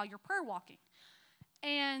going on while you're prayer walking.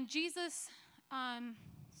 And Jesus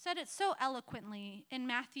said it so eloquently in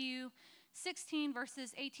Matthew 16,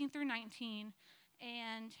 verses 18 through 19.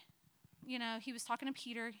 And, he was talking to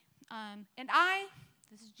Peter. And I,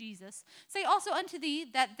 this is Jesus, say also unto thee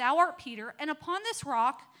that thou art Peter, and upon this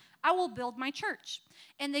rock I will build my church,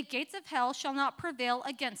 and the gates of hell shall not prevail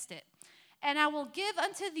against it. And I will give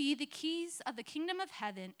unto thee the keys of the kingdom of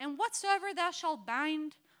heaven, and whatsoever thou shalt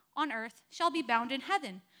bind on earth shall be bound in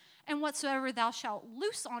heaven, and whatsoever thou shalt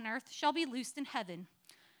loose on earth shall be loosed in heaven.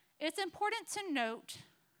 It's important to note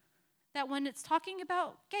that when it's talking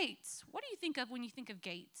about gates, what do you think of when you think of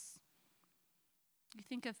gates? You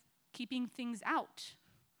think of keeping things out.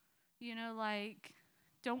 Like,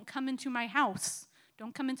 don't come into my house.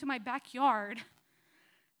 Don't come into my backyard.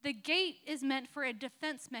 The gate is meant for a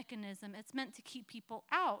defense mechanism. It's meant to keep people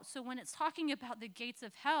out. So when it's talking about the gates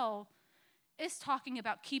of hell, it's talking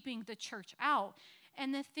about keeping the church out.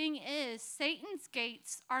 And the thing is, Satan's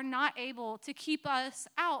gates are not able to keep us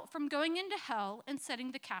out from going into hell and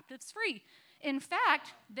setting the captives free. In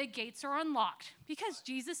fact, the gates are unlocked because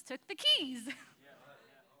Jesus took the keys.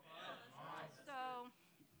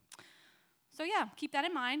 So keep that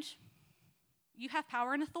in mind. You have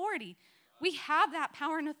power and authority. We have that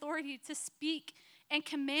power and authority to speak and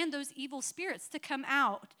command those evil spirits to come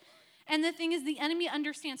out. And the thing is, the enemy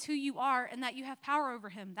understands who you are and that you have power over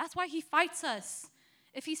him. That's why he fights us.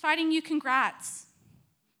 If he's fighting you, congrats.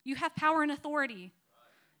 You have power and authority,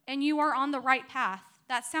 and you are on the right path.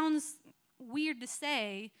 That sounds weird to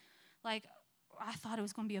say, like, I thought it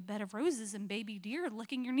was going to be a bed of roses and baby deer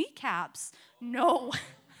licking your kneecaps. No,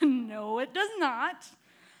 no, it does not.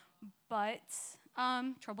 But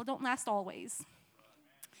trouble don't last always.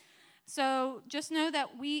 So just know that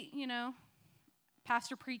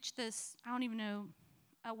Pastor preached this, I don't even know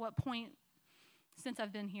at what point since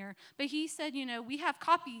I've been here, but he said, we have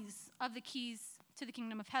copies of the keys to the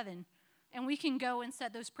kingdom of heaven, and we can go and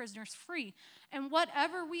set those prisoners free. And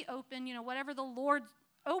whatever we open, whatever the Lord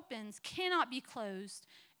opens cannot be closed,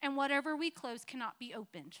 and whatever we close cannot be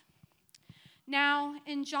opened. Now,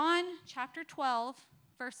 in John chapter 12,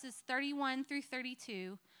 verses 31 through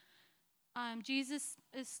 32, Jesus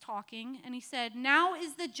is talking, and he said, "Now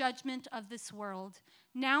is the judgment of this world.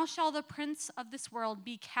 Now shall the prince of this world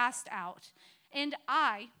be cast out. And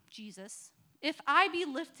I, Jesus, if I be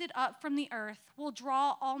lifted up from the earth, will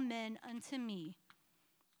draw all men unto me."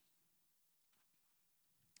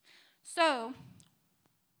 So,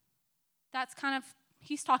 that's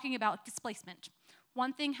he's talking about displacement.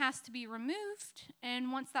 One thing has to be removed,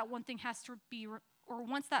 and once that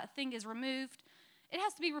thing is removed, it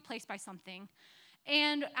has to be replaced by something.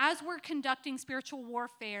 And as we're conducting spiritual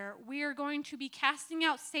warfare, we are going to be casting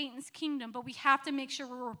out Satan's kingdom, but we have to make sure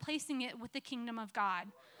we're replacing it with the kingdom of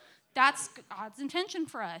God. That's God's intention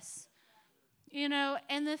for us.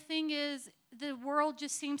 And the thing is, the world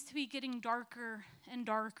just seems to be getting darker and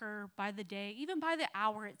darker by the day, even by the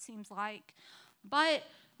hour, it seems like. But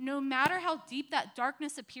no matter how deep that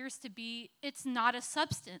darkness appears to be, it's not a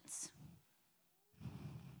substance.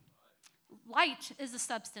 Light is a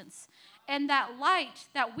substance. And that light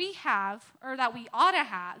that we have, or that we ought to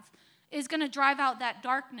have, is going to drive out that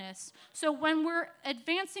darkness. So when we're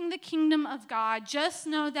advancing the kingdom of God, just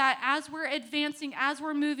know that as we're advancing, as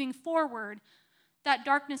we're moving forward, that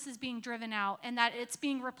darkness is being driven out, and that it's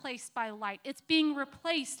being replaced by light. It's being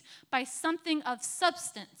replaced by something of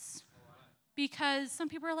substance. Because some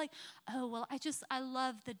people are like, oh, well, I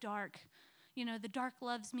love the dark. The dark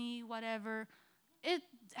loves me, whatever. It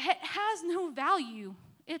has no value.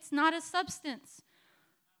 It's not a substance.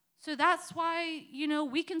 So that's why,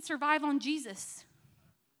 we can survive on Jesus,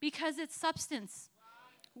 because it's substance.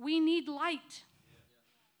 We need light.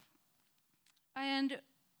 And,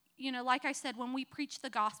 like I said, when we preach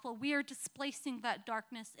the gospel, we are displacing that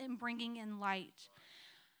darkness and bringing in light.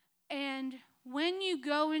 And when you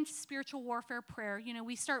go into spiritual warfare prayer,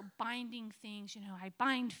 we start binding things. I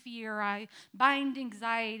bind fear, I bind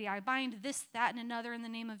anxiety, I bind this, that, and another in the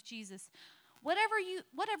name of Jesus.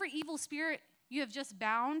 Whatever evil spirit you have just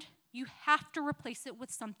bound, you have to replace it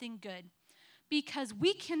with something good. Because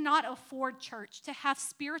we cannot afford, church, to have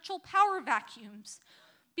spiritual power vacuums.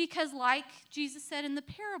 Because like Jesus said in the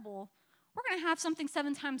parable, we're going to have something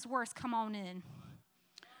 7 times worse come on in.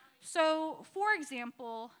 So, for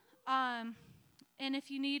example, and if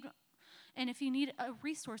you need a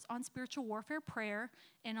resource on spiritual warfare prayer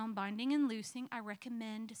and on binding and loosing, I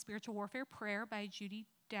recommend Spiritual Warfare Prayer by Judy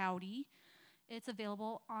Dowdy. It's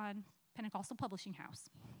available on Pentecostal Publishing House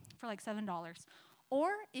for like $7. Or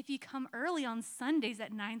if you come early on Sundays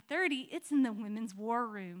at 9:30, it's in the Women's War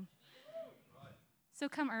Room. So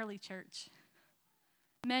come early, church.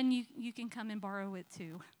 Men, you can come and borrow it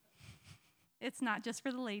too. It's not just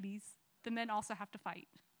for the ladies. The men also have to fight.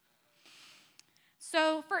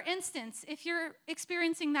 So, for instance, if you're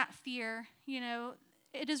experiencing that fear,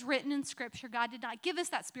 it is written in Scripture, God did not give us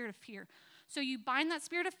that spirit of fear. So you bind that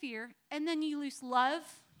spirit of fear, and then you loose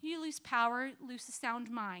love, you loose power, loose a sound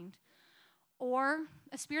mind. Or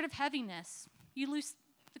a spirit of heaviness, you loose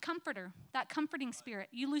the comforter, that comforting spirit.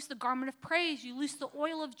 You loose the garment of praise, you loose the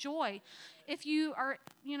oil of joy. If you are,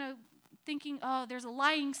 thinking, oh, there's a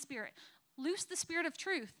lying spirit, loose the spirit of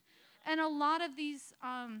truth. And a lot of these,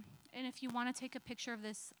 and if you want to take a picture of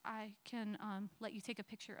this, I can let you take a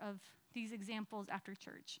picture of these examples after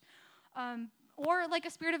church. Or like a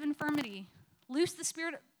spirit of infirmity, loose the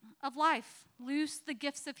spirit of life, loose the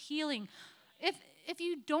gifts of healing. If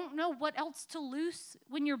you don't know what else to loose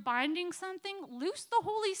when you're binding something, loose the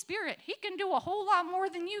Holy Spirit. He can do a whole lot more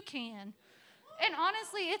than you can. And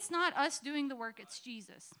honestly, it's not us doing the work, it's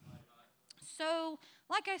Jesus. So,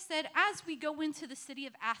 like I said, as we go into the city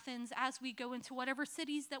of Athens, as we go into whatever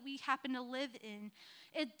cities that we happen to live in,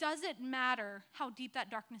 it doesn't matter how deep that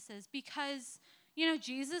darkness is, because,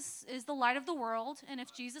 Jesus is the light of the world, and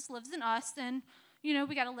if Jesus lives in us, then,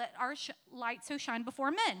 we got to let our light so shine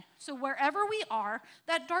before men. So wherever we are,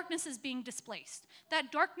 that darkness is being displaced.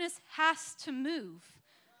 That darkness has to move,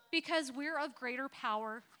 because we're of greater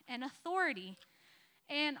power and authority.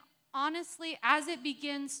 And honestly, as it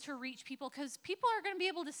begins to reach people, because people are going to be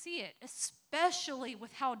able to see it, especially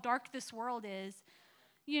with how dark this world is,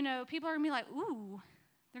 people are going to be like, ooh,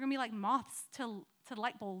 they're going to be like moths to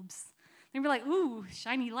light bulbs. They're going to be like, ooh,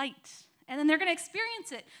 shiny light. And then they're going to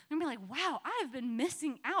experience it. They're going to be like, wow, I've been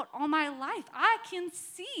missing out all my life. I can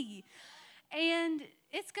see. And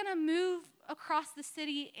it's going to move across the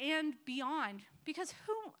city and beyond. Because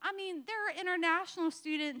there are international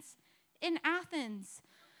students in Athens.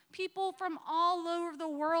 People from all over the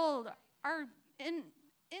world are in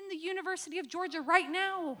the University of Georgia right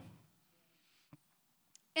now.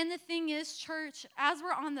 And the thing is, church, as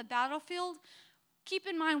we're on the battlefield, keep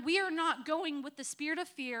in mind, we are not going with the spirit of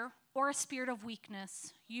fear or a spirit of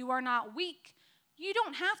weakness. You are not weak. You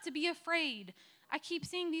don't have to be afraid. I keep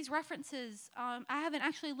seeing these references. I haven't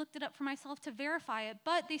actually looked it up for myself to verify it,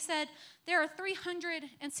 but they said there are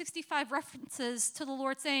 365 references to the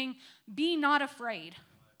Lord saying, be not afraid.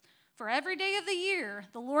 For every day of the year,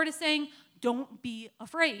 the Lord is saying, don't be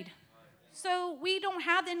afraid. So we don't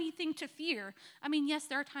have anything to fear. Yes,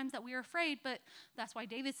 there are times that we are afraid, but that's why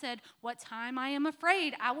David said, what time I am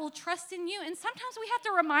afraid, I will trust in you. And sometimes we have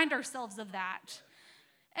to remind ourselves of that.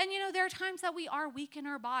 And there are times that we are weak in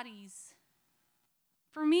our bodies.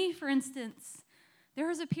 For me, for instance, there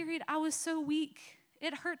was a period I was so weak.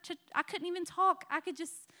 It hurt I couldn't even talk. I could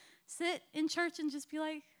just sit in church and just be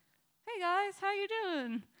like, hey guys, how you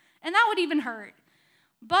doing? And that would even hurt.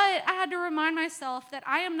 But I had to remind myself that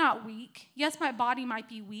I am not weak. Yes, my body might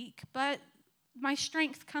be weak, but my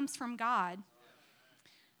strength comes from God.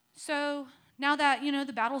 So now that,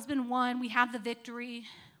 the battle's been won, we have the victory,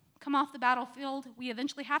 come off the battlefield. We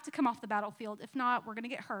eventually have to come off the battlefield. If not, we're going to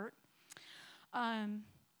get hurt.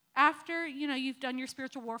 After, you've done your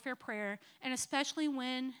spiritual warfare prayer, and especially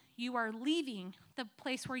when you are leaving the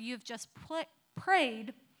place where you've just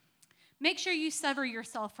prayed, make sure you sever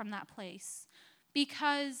yourself from that place.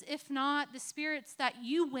 Because if not, the spirits that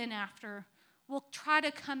you went after will try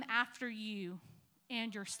to come after you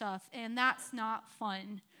and your stuff, and that's not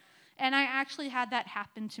fun. And I actually had that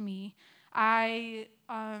happen to me. I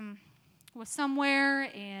was somewhere,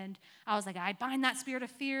 and I was like, I bind that spirit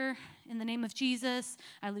of fear in the name of Jesus.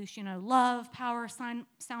 I loose, love, power,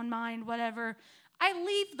 sound mind, whatever. I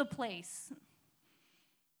leave the place.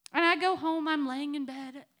 And I go home, I'm laying in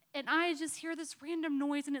bed, and I just hear this random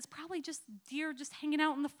noise, and it's probably just deer just hanging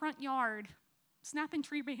out in the front yard, snapping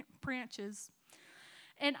tree branches.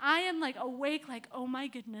 And I am like awake, like, oh my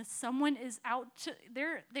goodness, someone is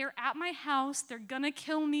they're at my house, they're gonna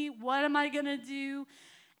kill me, what am I gonna do?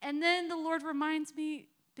 And then the Lord reminds me,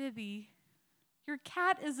 Bibby, your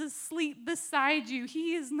cat is asleep beside you.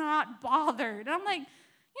 He is not bothered. And I'm like, you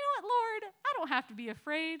know what, Lord? I don't have to be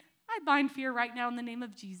afraid. I bind fear right now in the name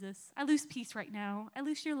of Jesus. I lose peace right now. I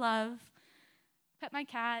lose your love. Pet my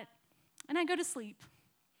cat. And I go to sleep.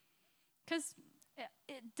 Because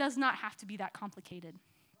it does not have to be that complicated.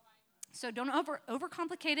 So don't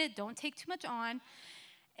overcomplicate it. Don't take too much on.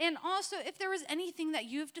 And also, if there was anything that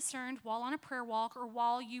you've discerned while on a prayer walk or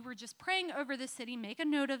while you were just praying over the city, make a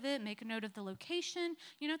note of it, make a note of the location,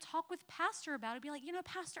 talk with Pastor about it. Be like,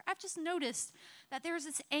 Pastor, I've just noticed that there's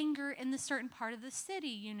this anger in this certain part of the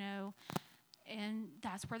city, And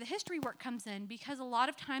that's where the history work comes in, because a lot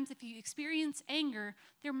of times if you experience anger,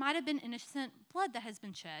 there might have been innocent blood that has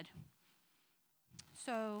been shed.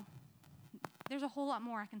 So there's a whole lot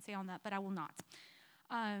more I can say on that, but I will not.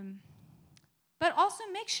 But also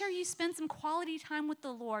make sure you spend some quality time with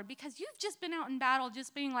the Lord, because you've just been out in battle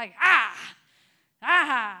just being like,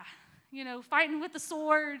 fighting with the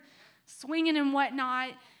sword, swinging and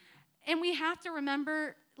whatnot. And we have to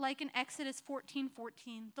remember, like in Exodus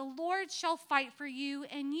 14:14, the Lord shall fight for you,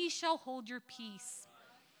 and ye shall hold your peace.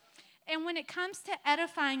 And when it comes to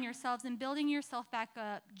edifying yourselves and building yourself back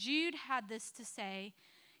up, Jude had this to say.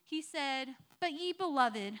 He said, but ye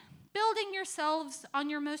beloved, building yourselves on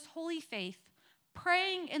your most holy faith,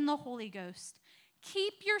 praying in the Holy Ghost,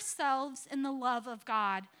 keep yourselves in the love of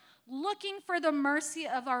God, looking for the mercy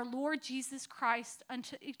of our Lord Jesus Christ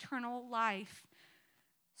unto eternal life.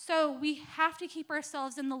 So we have to keep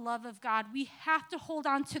ourselves in the love of God. We have to hold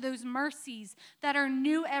on to those mercies that are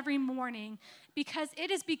new every morning, because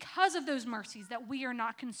it is because of those mercies that we are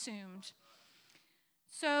not consumed.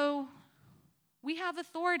 So we have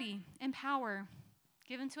authority and power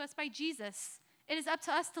given to us by Jesus. It is up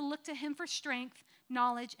to us to look to him for strength,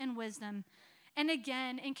 knowledge, and wisdom. And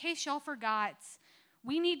again, in case y'all forgot,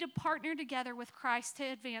 we need to partner together with Christ to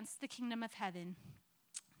advance the kingdom of heaven.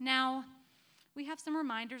 Now, we have some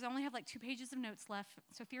reminders. I only have like 2 pages of notes left,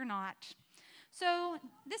 so fear not. So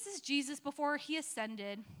this is Jesus before he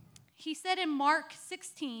ascended. He said in Mark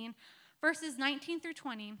 16, verses 19 through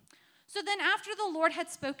 20, so then after the Lord had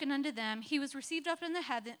spoken unto them, he was received up into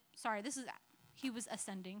heaven. He was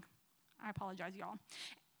ascending. I apologize, y'all.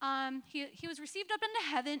 He was received up into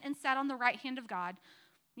heaven and sat on the right hand of God,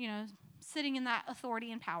 sitting in that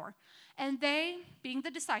authority and power. And they, being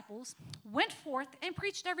the disciples, went forth and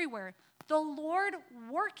preached everywhere, the Lord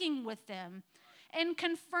working with them and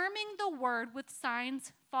confirming the word with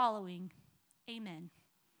signs following. Amen.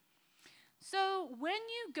 So when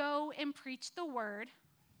you go and preach the word,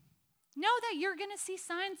 know that you're going to see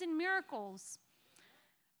signs and miracles.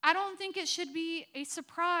 I don't think it should be a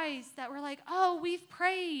surprise that we're like, oh, we've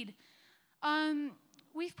prayed.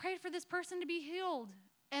 We've prayed for this person to be healed.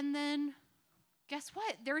 And then guess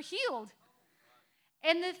what? They're healed.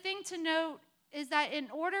 And the thing to note is that in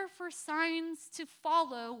order for signs to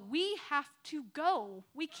follow, we have to go.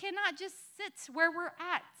 We cannot just sit where we're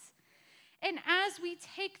at. And as we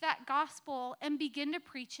take that gospel and begin to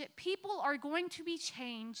preach it, people are going to be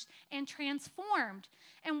changed and transformed.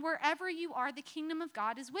 And wherever you are, the kingdom of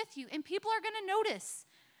God is with you. And people are going to notice.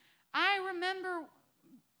 I remember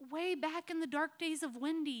way back in the dark days of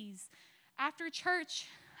Wendy's, after church,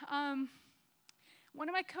 one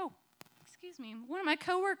of my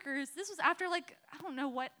coworkers, this was after I don't know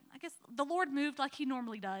what, I guess the Lord moved like he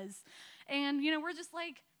normally does. And, we're just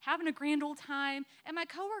having a grand old time. And my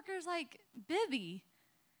coworker's like, Bibby,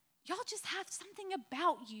 y'all just have something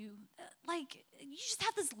about you. You just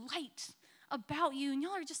have this light about you. And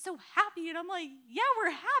y'all are just so happy. And I'm like, yeah, we're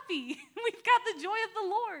happy. We've got the joy of the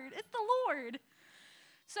Lord. It's the Lord.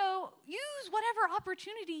 So use whatever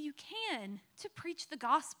opportunity you can to preach the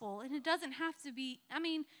gospel. And it doesn't have to be,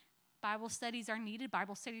 Bible studies are needed.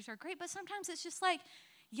 Bible studies are great. But sometimes it's just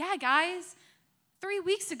yeah, guys, 3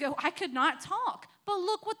 weeks ago I could not talk. But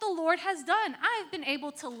look what the Lord has done. I've been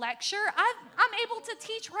able to lecture. I'm able to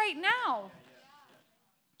teach right now.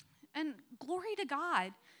 And glory to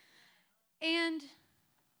God. And,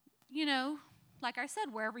 like I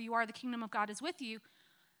said, wherever you are, the kingdom of God is with you.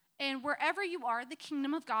 And wherever you are, the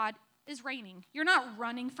kingdom of God is reigning. You're not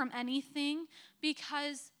running from anything,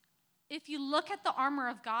 because if you look at the armor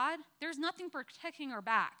of God, there's nothing protecting our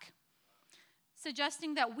back,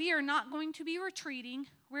 suggesting that we are not going to be retreating.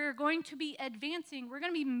 We're going to be advancing. We're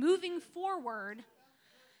going to be moving forward.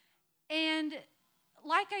 And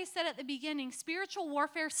like I said at the beginning, spiritual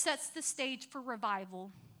warfare sets the stage for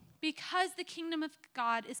revival, because the kingdom of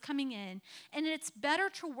God is coming in, and it's better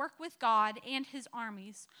to work with God and his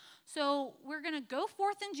armies. So we're going to go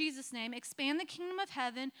forth in Jesus' name, expand the kingdom of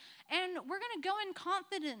heaven, and we're going to go in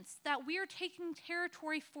confidence that we are taking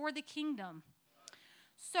territory for the kingdom.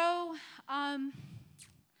 So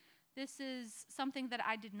this is something that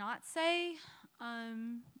I did not say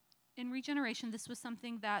in Regeneration. This was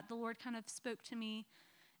something that the Lord kind of spoke to me,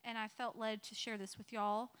 and I felt led to share this with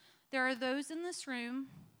y'all. There are those in this room,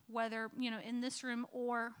 whether, in this room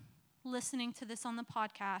or listening to this on the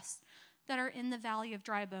podcast, that are in the valley of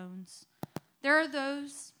dry bones. There are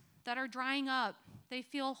those that are drying up. They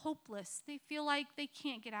feel hopeless. They feel like they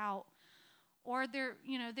can't get out. Or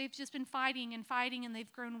they've just been fighting and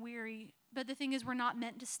they've grown weary. But the thing is, we're not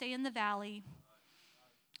meant to stay in the valley.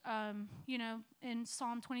 In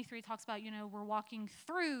Psalm 23, it talks about, we're walking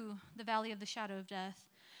through the valley of the shadow of death.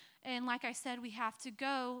 And like I said, we have to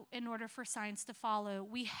go in order for signs to follow.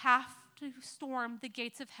 We have to storm the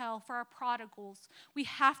gates of hell for our prodigals. We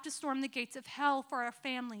have to storm the gates of hell for our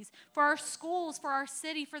families, for our schools, for our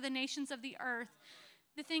city, for the nations of the earth.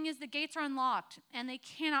 The thing is, the gates are unlocked, and they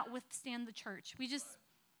cannot withstand the church. We just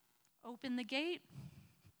open the gate,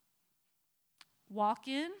 walk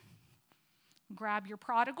in, grab your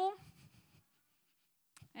prodigal,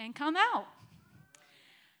 and come out.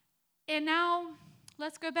 And now,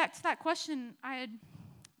 let's go back to that question I had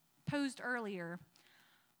posed earlier.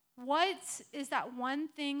 What is that one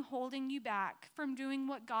thing holding you back from doing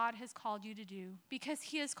what God has called you to do? Because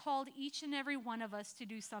he has called each and every one of us to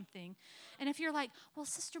do something. And if you're like, well,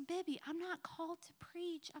 Sister Bibby, I'm not called to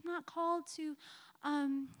preach. I'm not called to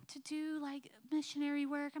do missionary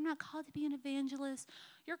work. I'm not called to be an evangelist.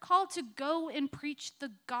 You're called to go and preach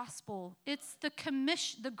the gospel. It's the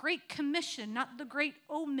Great Commission, not the Great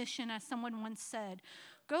Omission, as someone once said.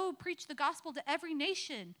 Go preach the gospel to every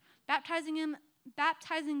nation, baptizing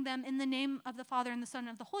them in the name of the Father and the Son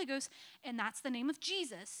and of the Holy Ghost, and that's the name of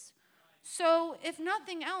Jesus. So if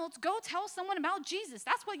nothing else, go tell someone about Jesus.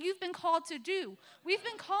 That's what you've been called to do. We've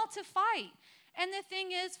been called to fight. And the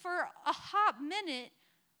thing is, for a hot minute,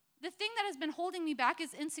 the thing that has been holding me back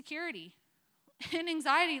is insecurity and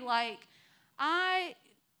anxiety.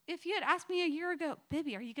 If you had asked me a year ago,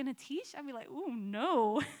 Bibby, are you going to teach? I'd be like, ooh,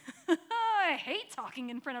 no. I hate talking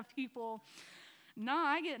in front of people. No,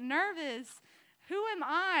 I get nervous. Who am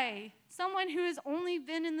I? Someone who has only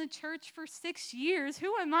been in the church for 6 years.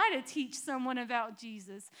 Who am I to teach someone about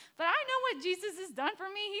Jesus? But I know what Jesus has done for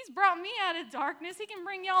me. He's brought me out of darkness. He can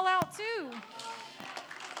bring y'all out too.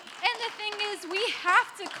 And the thing is, we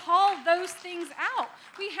have to call those things out.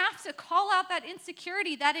 We have to call out that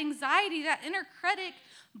insecurity, that anxiety, that inner critic,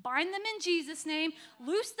 bind them in Jesus' name,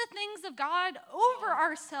 loose the things of God over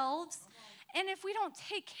ourselves. And if we don't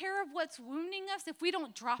take care of what's wounding us, if we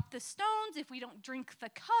don't drop the stones, if we don't drink the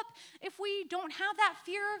cup, if we don't have that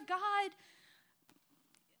fear of God,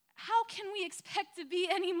 how can we expect to be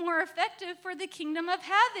any more effective for the kingdom of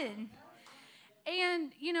heaven?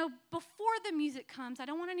 And, before the music comes, I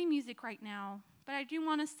don't want any music right now, but I do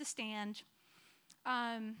want us to stand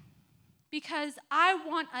because I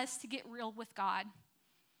want us to get real with God.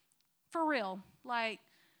 For real.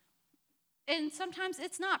 And sometimes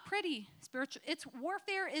it's not pretty.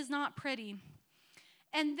 Warfare is not pretty.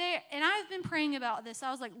 And I've been praying about this. I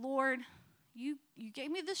was like, Lord, you gave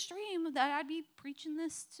me this dream that I'd be preaching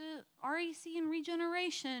this to REC and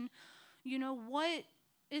Regeneration. What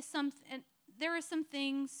is something? And there are some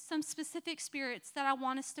things, some specific spirits that I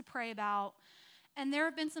want us to pray about. And there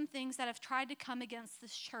have been some things that have tried to come against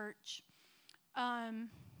this church. And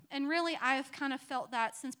really, I've kind of felt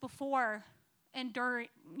that since before and during,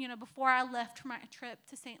 before I left for my trip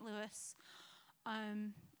to St. Louis.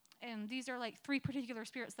 And these are 3 particular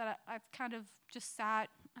spirits that I've kind of just sat.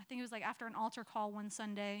 I think it was after an altar call one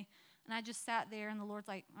Sunday. And I just sat there, and the Lord's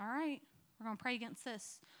like, all right, we're going to pray against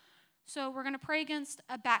this. So we're going to pray against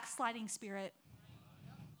a backsliding spirit.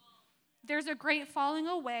 There's a great falling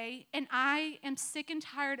away, and I am sick and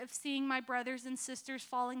tired of seeing my brothers and sisters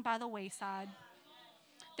falling by the wayside.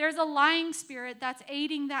 There's a lying spirit that's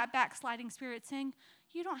aiding that backsliding spirit, saying,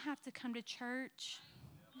 you don't have to come to church.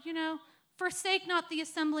 Forsake not the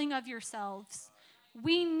assembling of yourselves.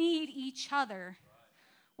 We need each other.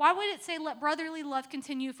 Why would it say, let brotherly love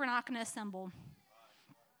continue if we're not going to assemble?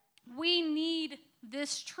 We need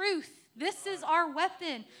this truth. This is our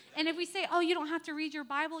weapon. And if we say, oh, you don't have to read your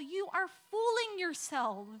Bible, you are fooling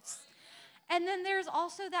yourselves. And then there's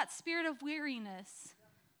also that spirit of weariness.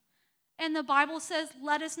 And the Bible says,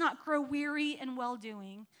 let us not grow weary in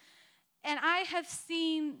well-doing. And I have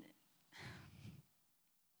seen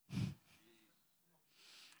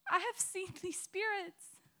these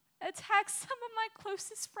spirits attack some of my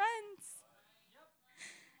closest friends.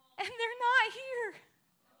 And they're not here.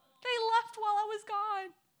 They left while I was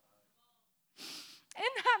gone.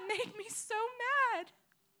 And that made me so mad.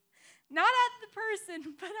 Not at the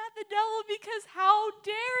person, but at the devil, because how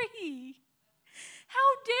dare he? How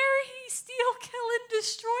dare he steal, kill, and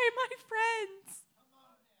destroy my friends?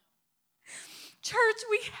 Church,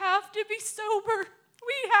 we have to be sober.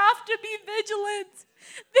 We have to be vigilant.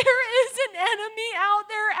 There is an enemy out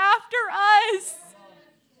there after us.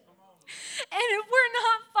 And if we're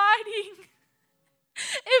not fighting,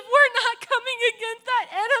 if we're not coming against that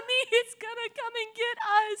enemy, it's going to come and get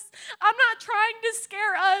us. I'm not trying to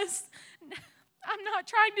scare us. I'm not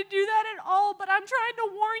trying to do that at all, but I'm trying to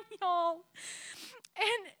warn y'all.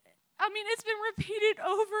 And it's been repeated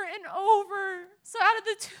over and over. So out of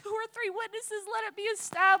the 2 or 3 witnesses, let it be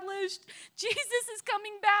established. Jesus is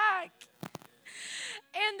coming back.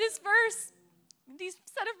 And these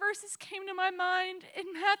set of verses came to my mind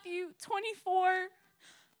in Matthew 24,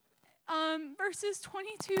 verses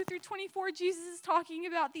 22 through 24. Jesus is talking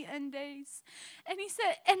about the end days. And he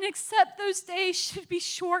said, and except those days should be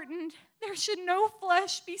shortened, there should no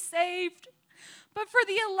flesh be saved. But for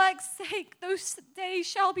the elect's sake, those days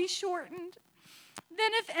shall be shortened.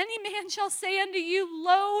 Then if any man shall say unto you,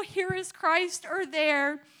 lo, here is Christ, or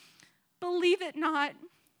there, believe it not.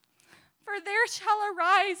 For there shall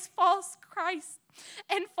arise false Christs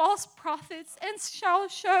and false prophets, and shall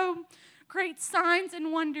show great signs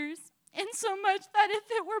and wonders, insomuch that if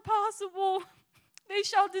it were possible, they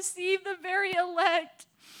shall deceive the very elect.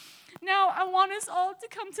 Now, I want us all to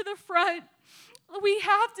come to the front. We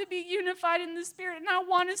have to be unified in the Spirit, and I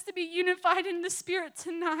want us to be unified in the Spirit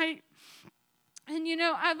tonight. And,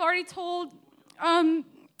 I've already told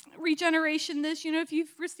Regeneration this. If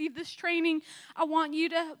you've received this training, I want you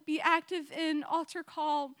to be active in altar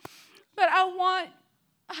call. But I want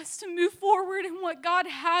us to move forward in what God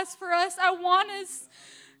has for us. I want us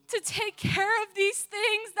to take care of these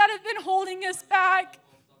things that have been holding us back.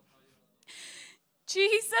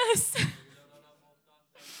 Jesus,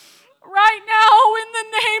 right now, in the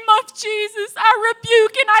name of Jesus, I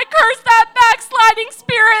rebuke and I curse that backsliding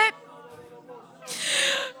spirit.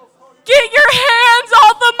 Get your hands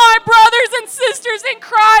off of my brothers and sisters in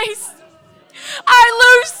Christ. I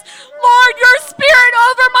loose, Lord, your spirit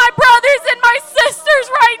over my brothers and my sisters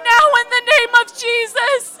right now in the name of Jesus.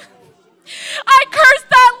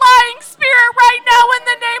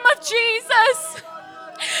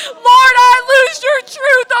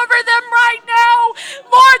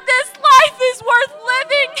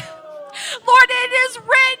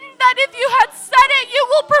 if you had said it, you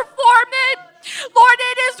will perform it. Lord,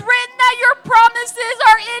 it is written that your promises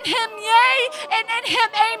are in him, yea, and in him,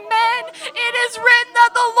 amen. It is written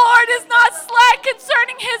that the Lord is not slack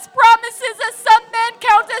concerning his promises, as some men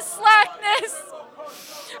count as slackness.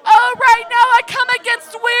 Oh, right now I come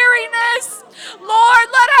against weariness. Lord,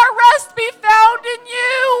 let our rest be found in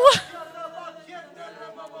you.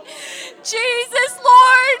 Jesus,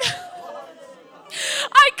 Lord,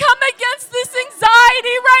 I come against this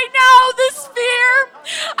anxiety right now, this fear.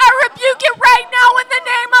 I rebuke it right now in the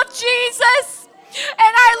name of Jesus.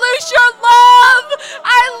 And I loose your love.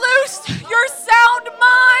 I loose your sound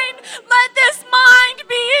mind. Let this mind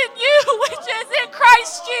be in you, which is in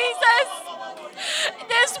Christ Jesus.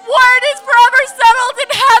 This word is forever settled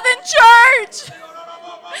in heaven, church.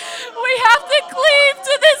 We have to cleave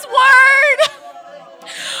to this word.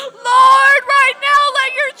 Lord, right now,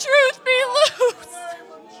 let your truth be loose.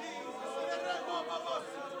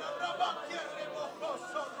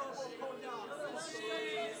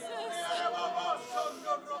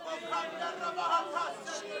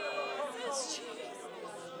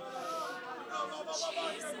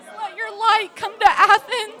 Jesus, let your light come to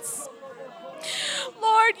Athens.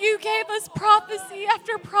 Lord, you gave us prophecy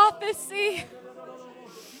after prophecy.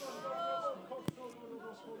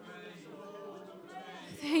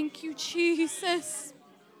 Thank you, Jesus.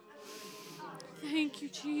 Thank you,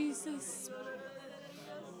 Jesus.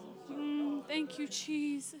 Thank you,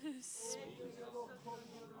 Jesus.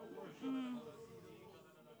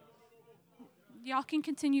 Y'all can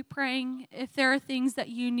continue praying if there are things that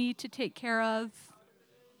you need to take care of.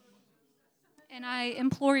 And I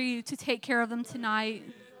implore you to take care of them tonight.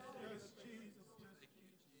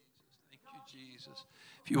 Thank you, Jesus.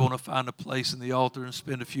 If you want to find a place in the altar and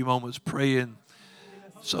spend a few moments praying,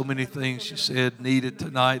 so many things you said needed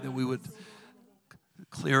tonight that we would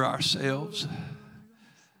clear ourselves.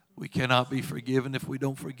 We cannot be forgiven if we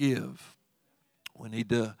don't forgive. We need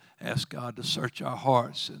to ask God to search our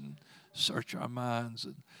hearts and search our minds.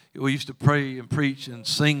 And we used to pray and preach and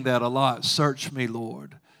sing that a lot. Search me,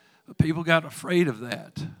 Lord. But people got afraid of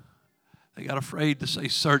that. They got afraid to say,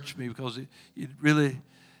 search me, because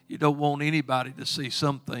you don't want anybody to see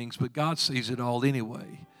some things, but God sees it all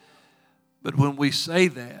anyway. But when we say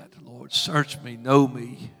that, Lord, search me, know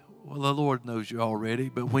me, well, the Lord knows you already.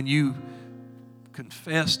 But when you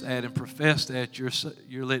confess that and profess that,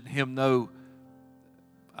 you're letting him know,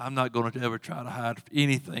 I'm not going to ever try to hide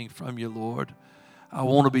anything from you, Lord. I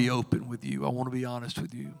want to be open with you. I want to be honest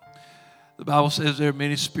with you. The Bible says there are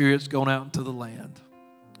many spirits going out into the land.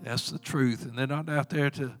 That's the truth. And they're not out there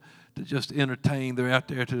to just entertain. They're out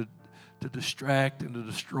there to distract and to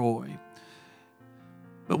destroy.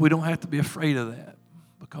 But we don't have to be afraid of that,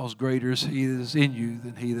 because greater is he that is in you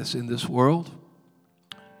than he that's in this world.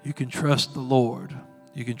 You can trust the Lord.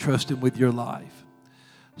 You can trust him with your life.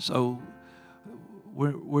 So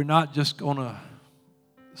we're not just going to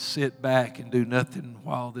sit back and do nothing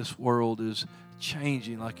while this world is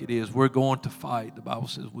changing like it is. We're going to fight. The Bible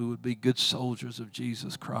says we would be good soldiers of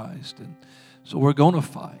Jesus Christ. And so we're going to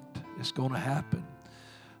fight. It's going to happen.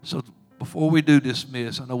 So before we do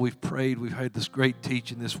dismiss, I know we've prayed, we've had this great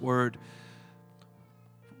teaching, this word.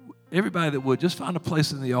 Everybody that would, just find a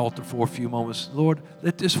place in the altar for a few moments. Lord,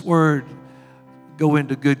 let this word go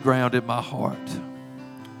into good ground in my heart.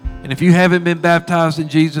 And if you haven't been baptized in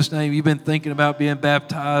Jesus' name, you've been thinking about being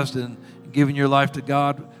baptized and giving your life to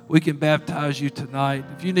God, we can baptize you tonight.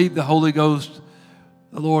 If you need the Holy Ghost,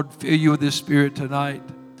 the Lord fill you with His Spirit tonight.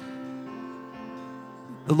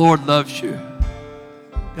 The Lord loves you.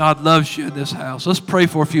 God loves you in this house. Let's pray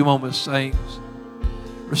for a few moments, saints.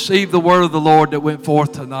 Receive the word of the Lord that went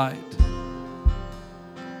forth tonight.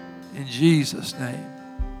 In Jesus' name.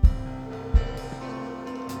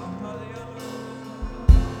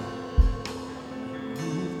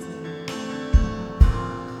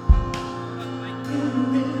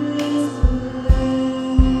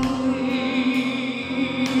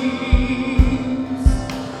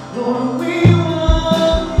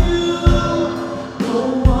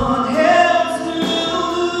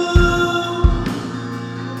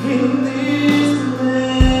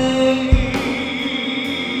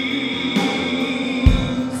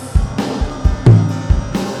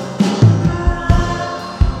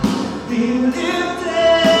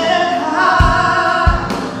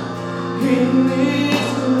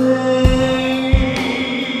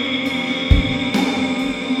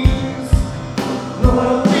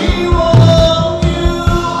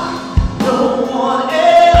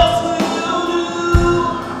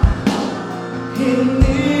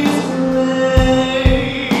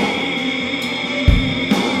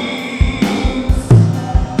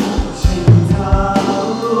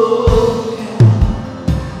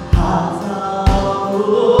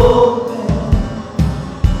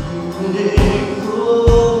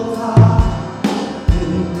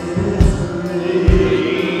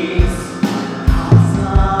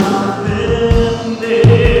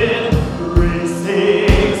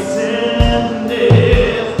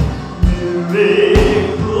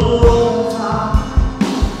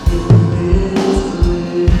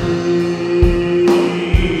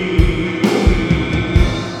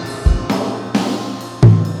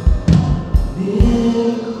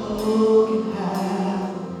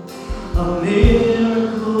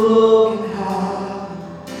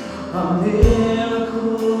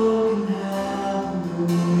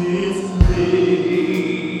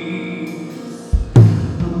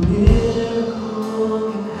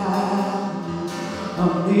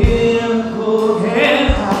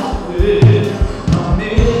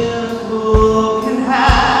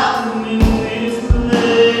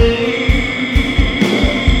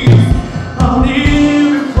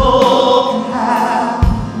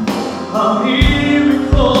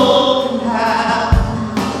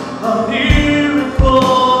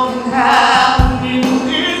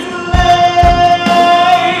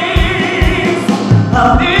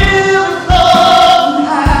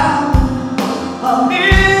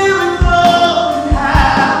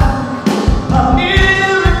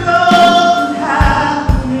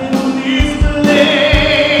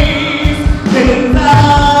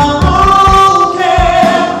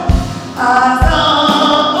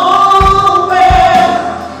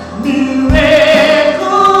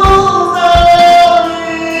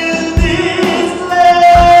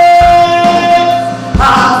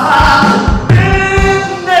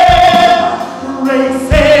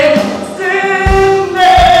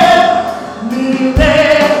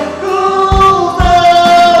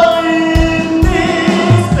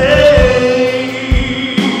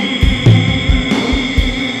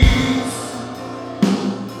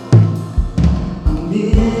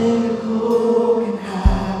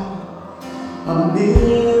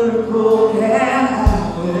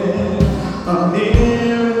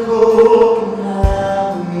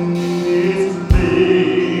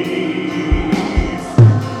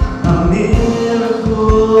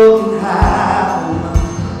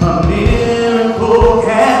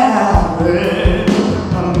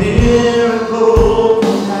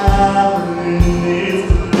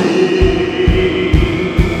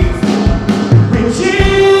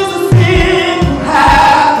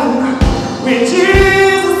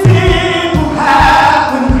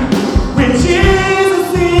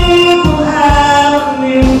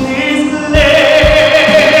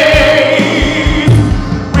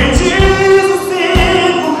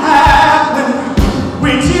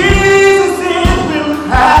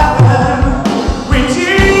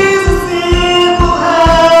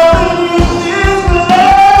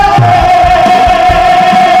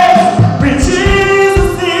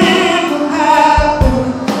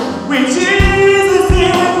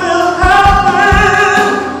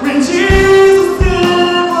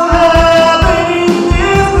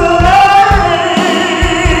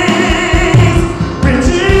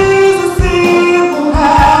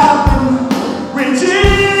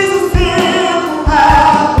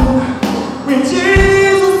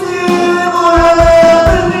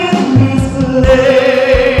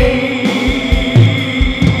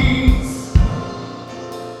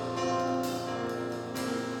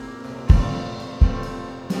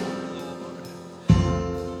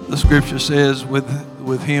 Scripture says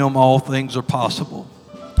with him all things are possible.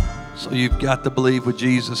 So you've got to believe with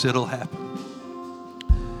Jesus it'll happen.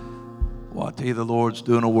 Well, I tell you, the Lord's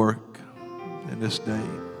doing a work in this day.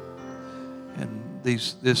 And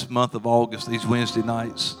this month of August, these Wednesday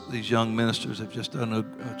nights, these young ministers have just done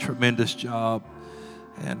a tremendous job.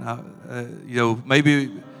 And,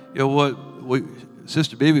 maybe,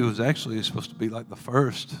 Sister Bibi was actually supposed to be like the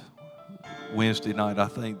first Wednesday night, I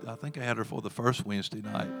think. I think I had her for the first Wednesday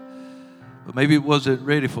night. But maybe it wasn't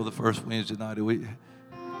ready for the first Wednesday night.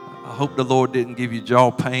 I hope the Lord didn't give you jaw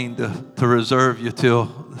pain to reserve you till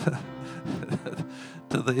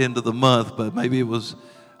to the end of the month. But maybe it was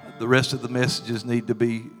the rest of the messages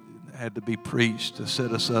had to be preached to set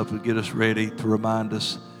us up and get us ready, to remind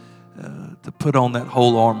us to put on that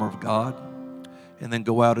whole armor of God and then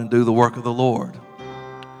go out and do the work of the Lord.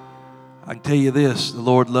 I can tell you this, the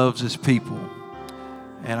Lord loves his people.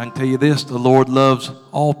 And I can tell you this, the Lord loves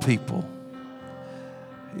all people.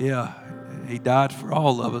 Yeah, he died for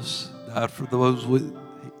all of us. Died for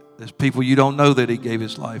there's people you don't know that he gave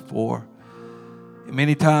his life for. And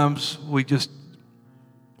many times we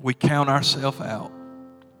count ourselves out.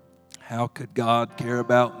 How could God care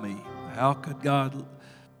about me? How could God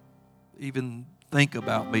even think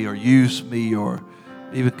about me or use me or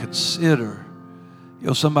even consider?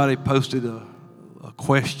 Somebody posted a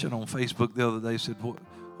question on Facebook the other day, said, what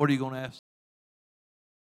are you going to ask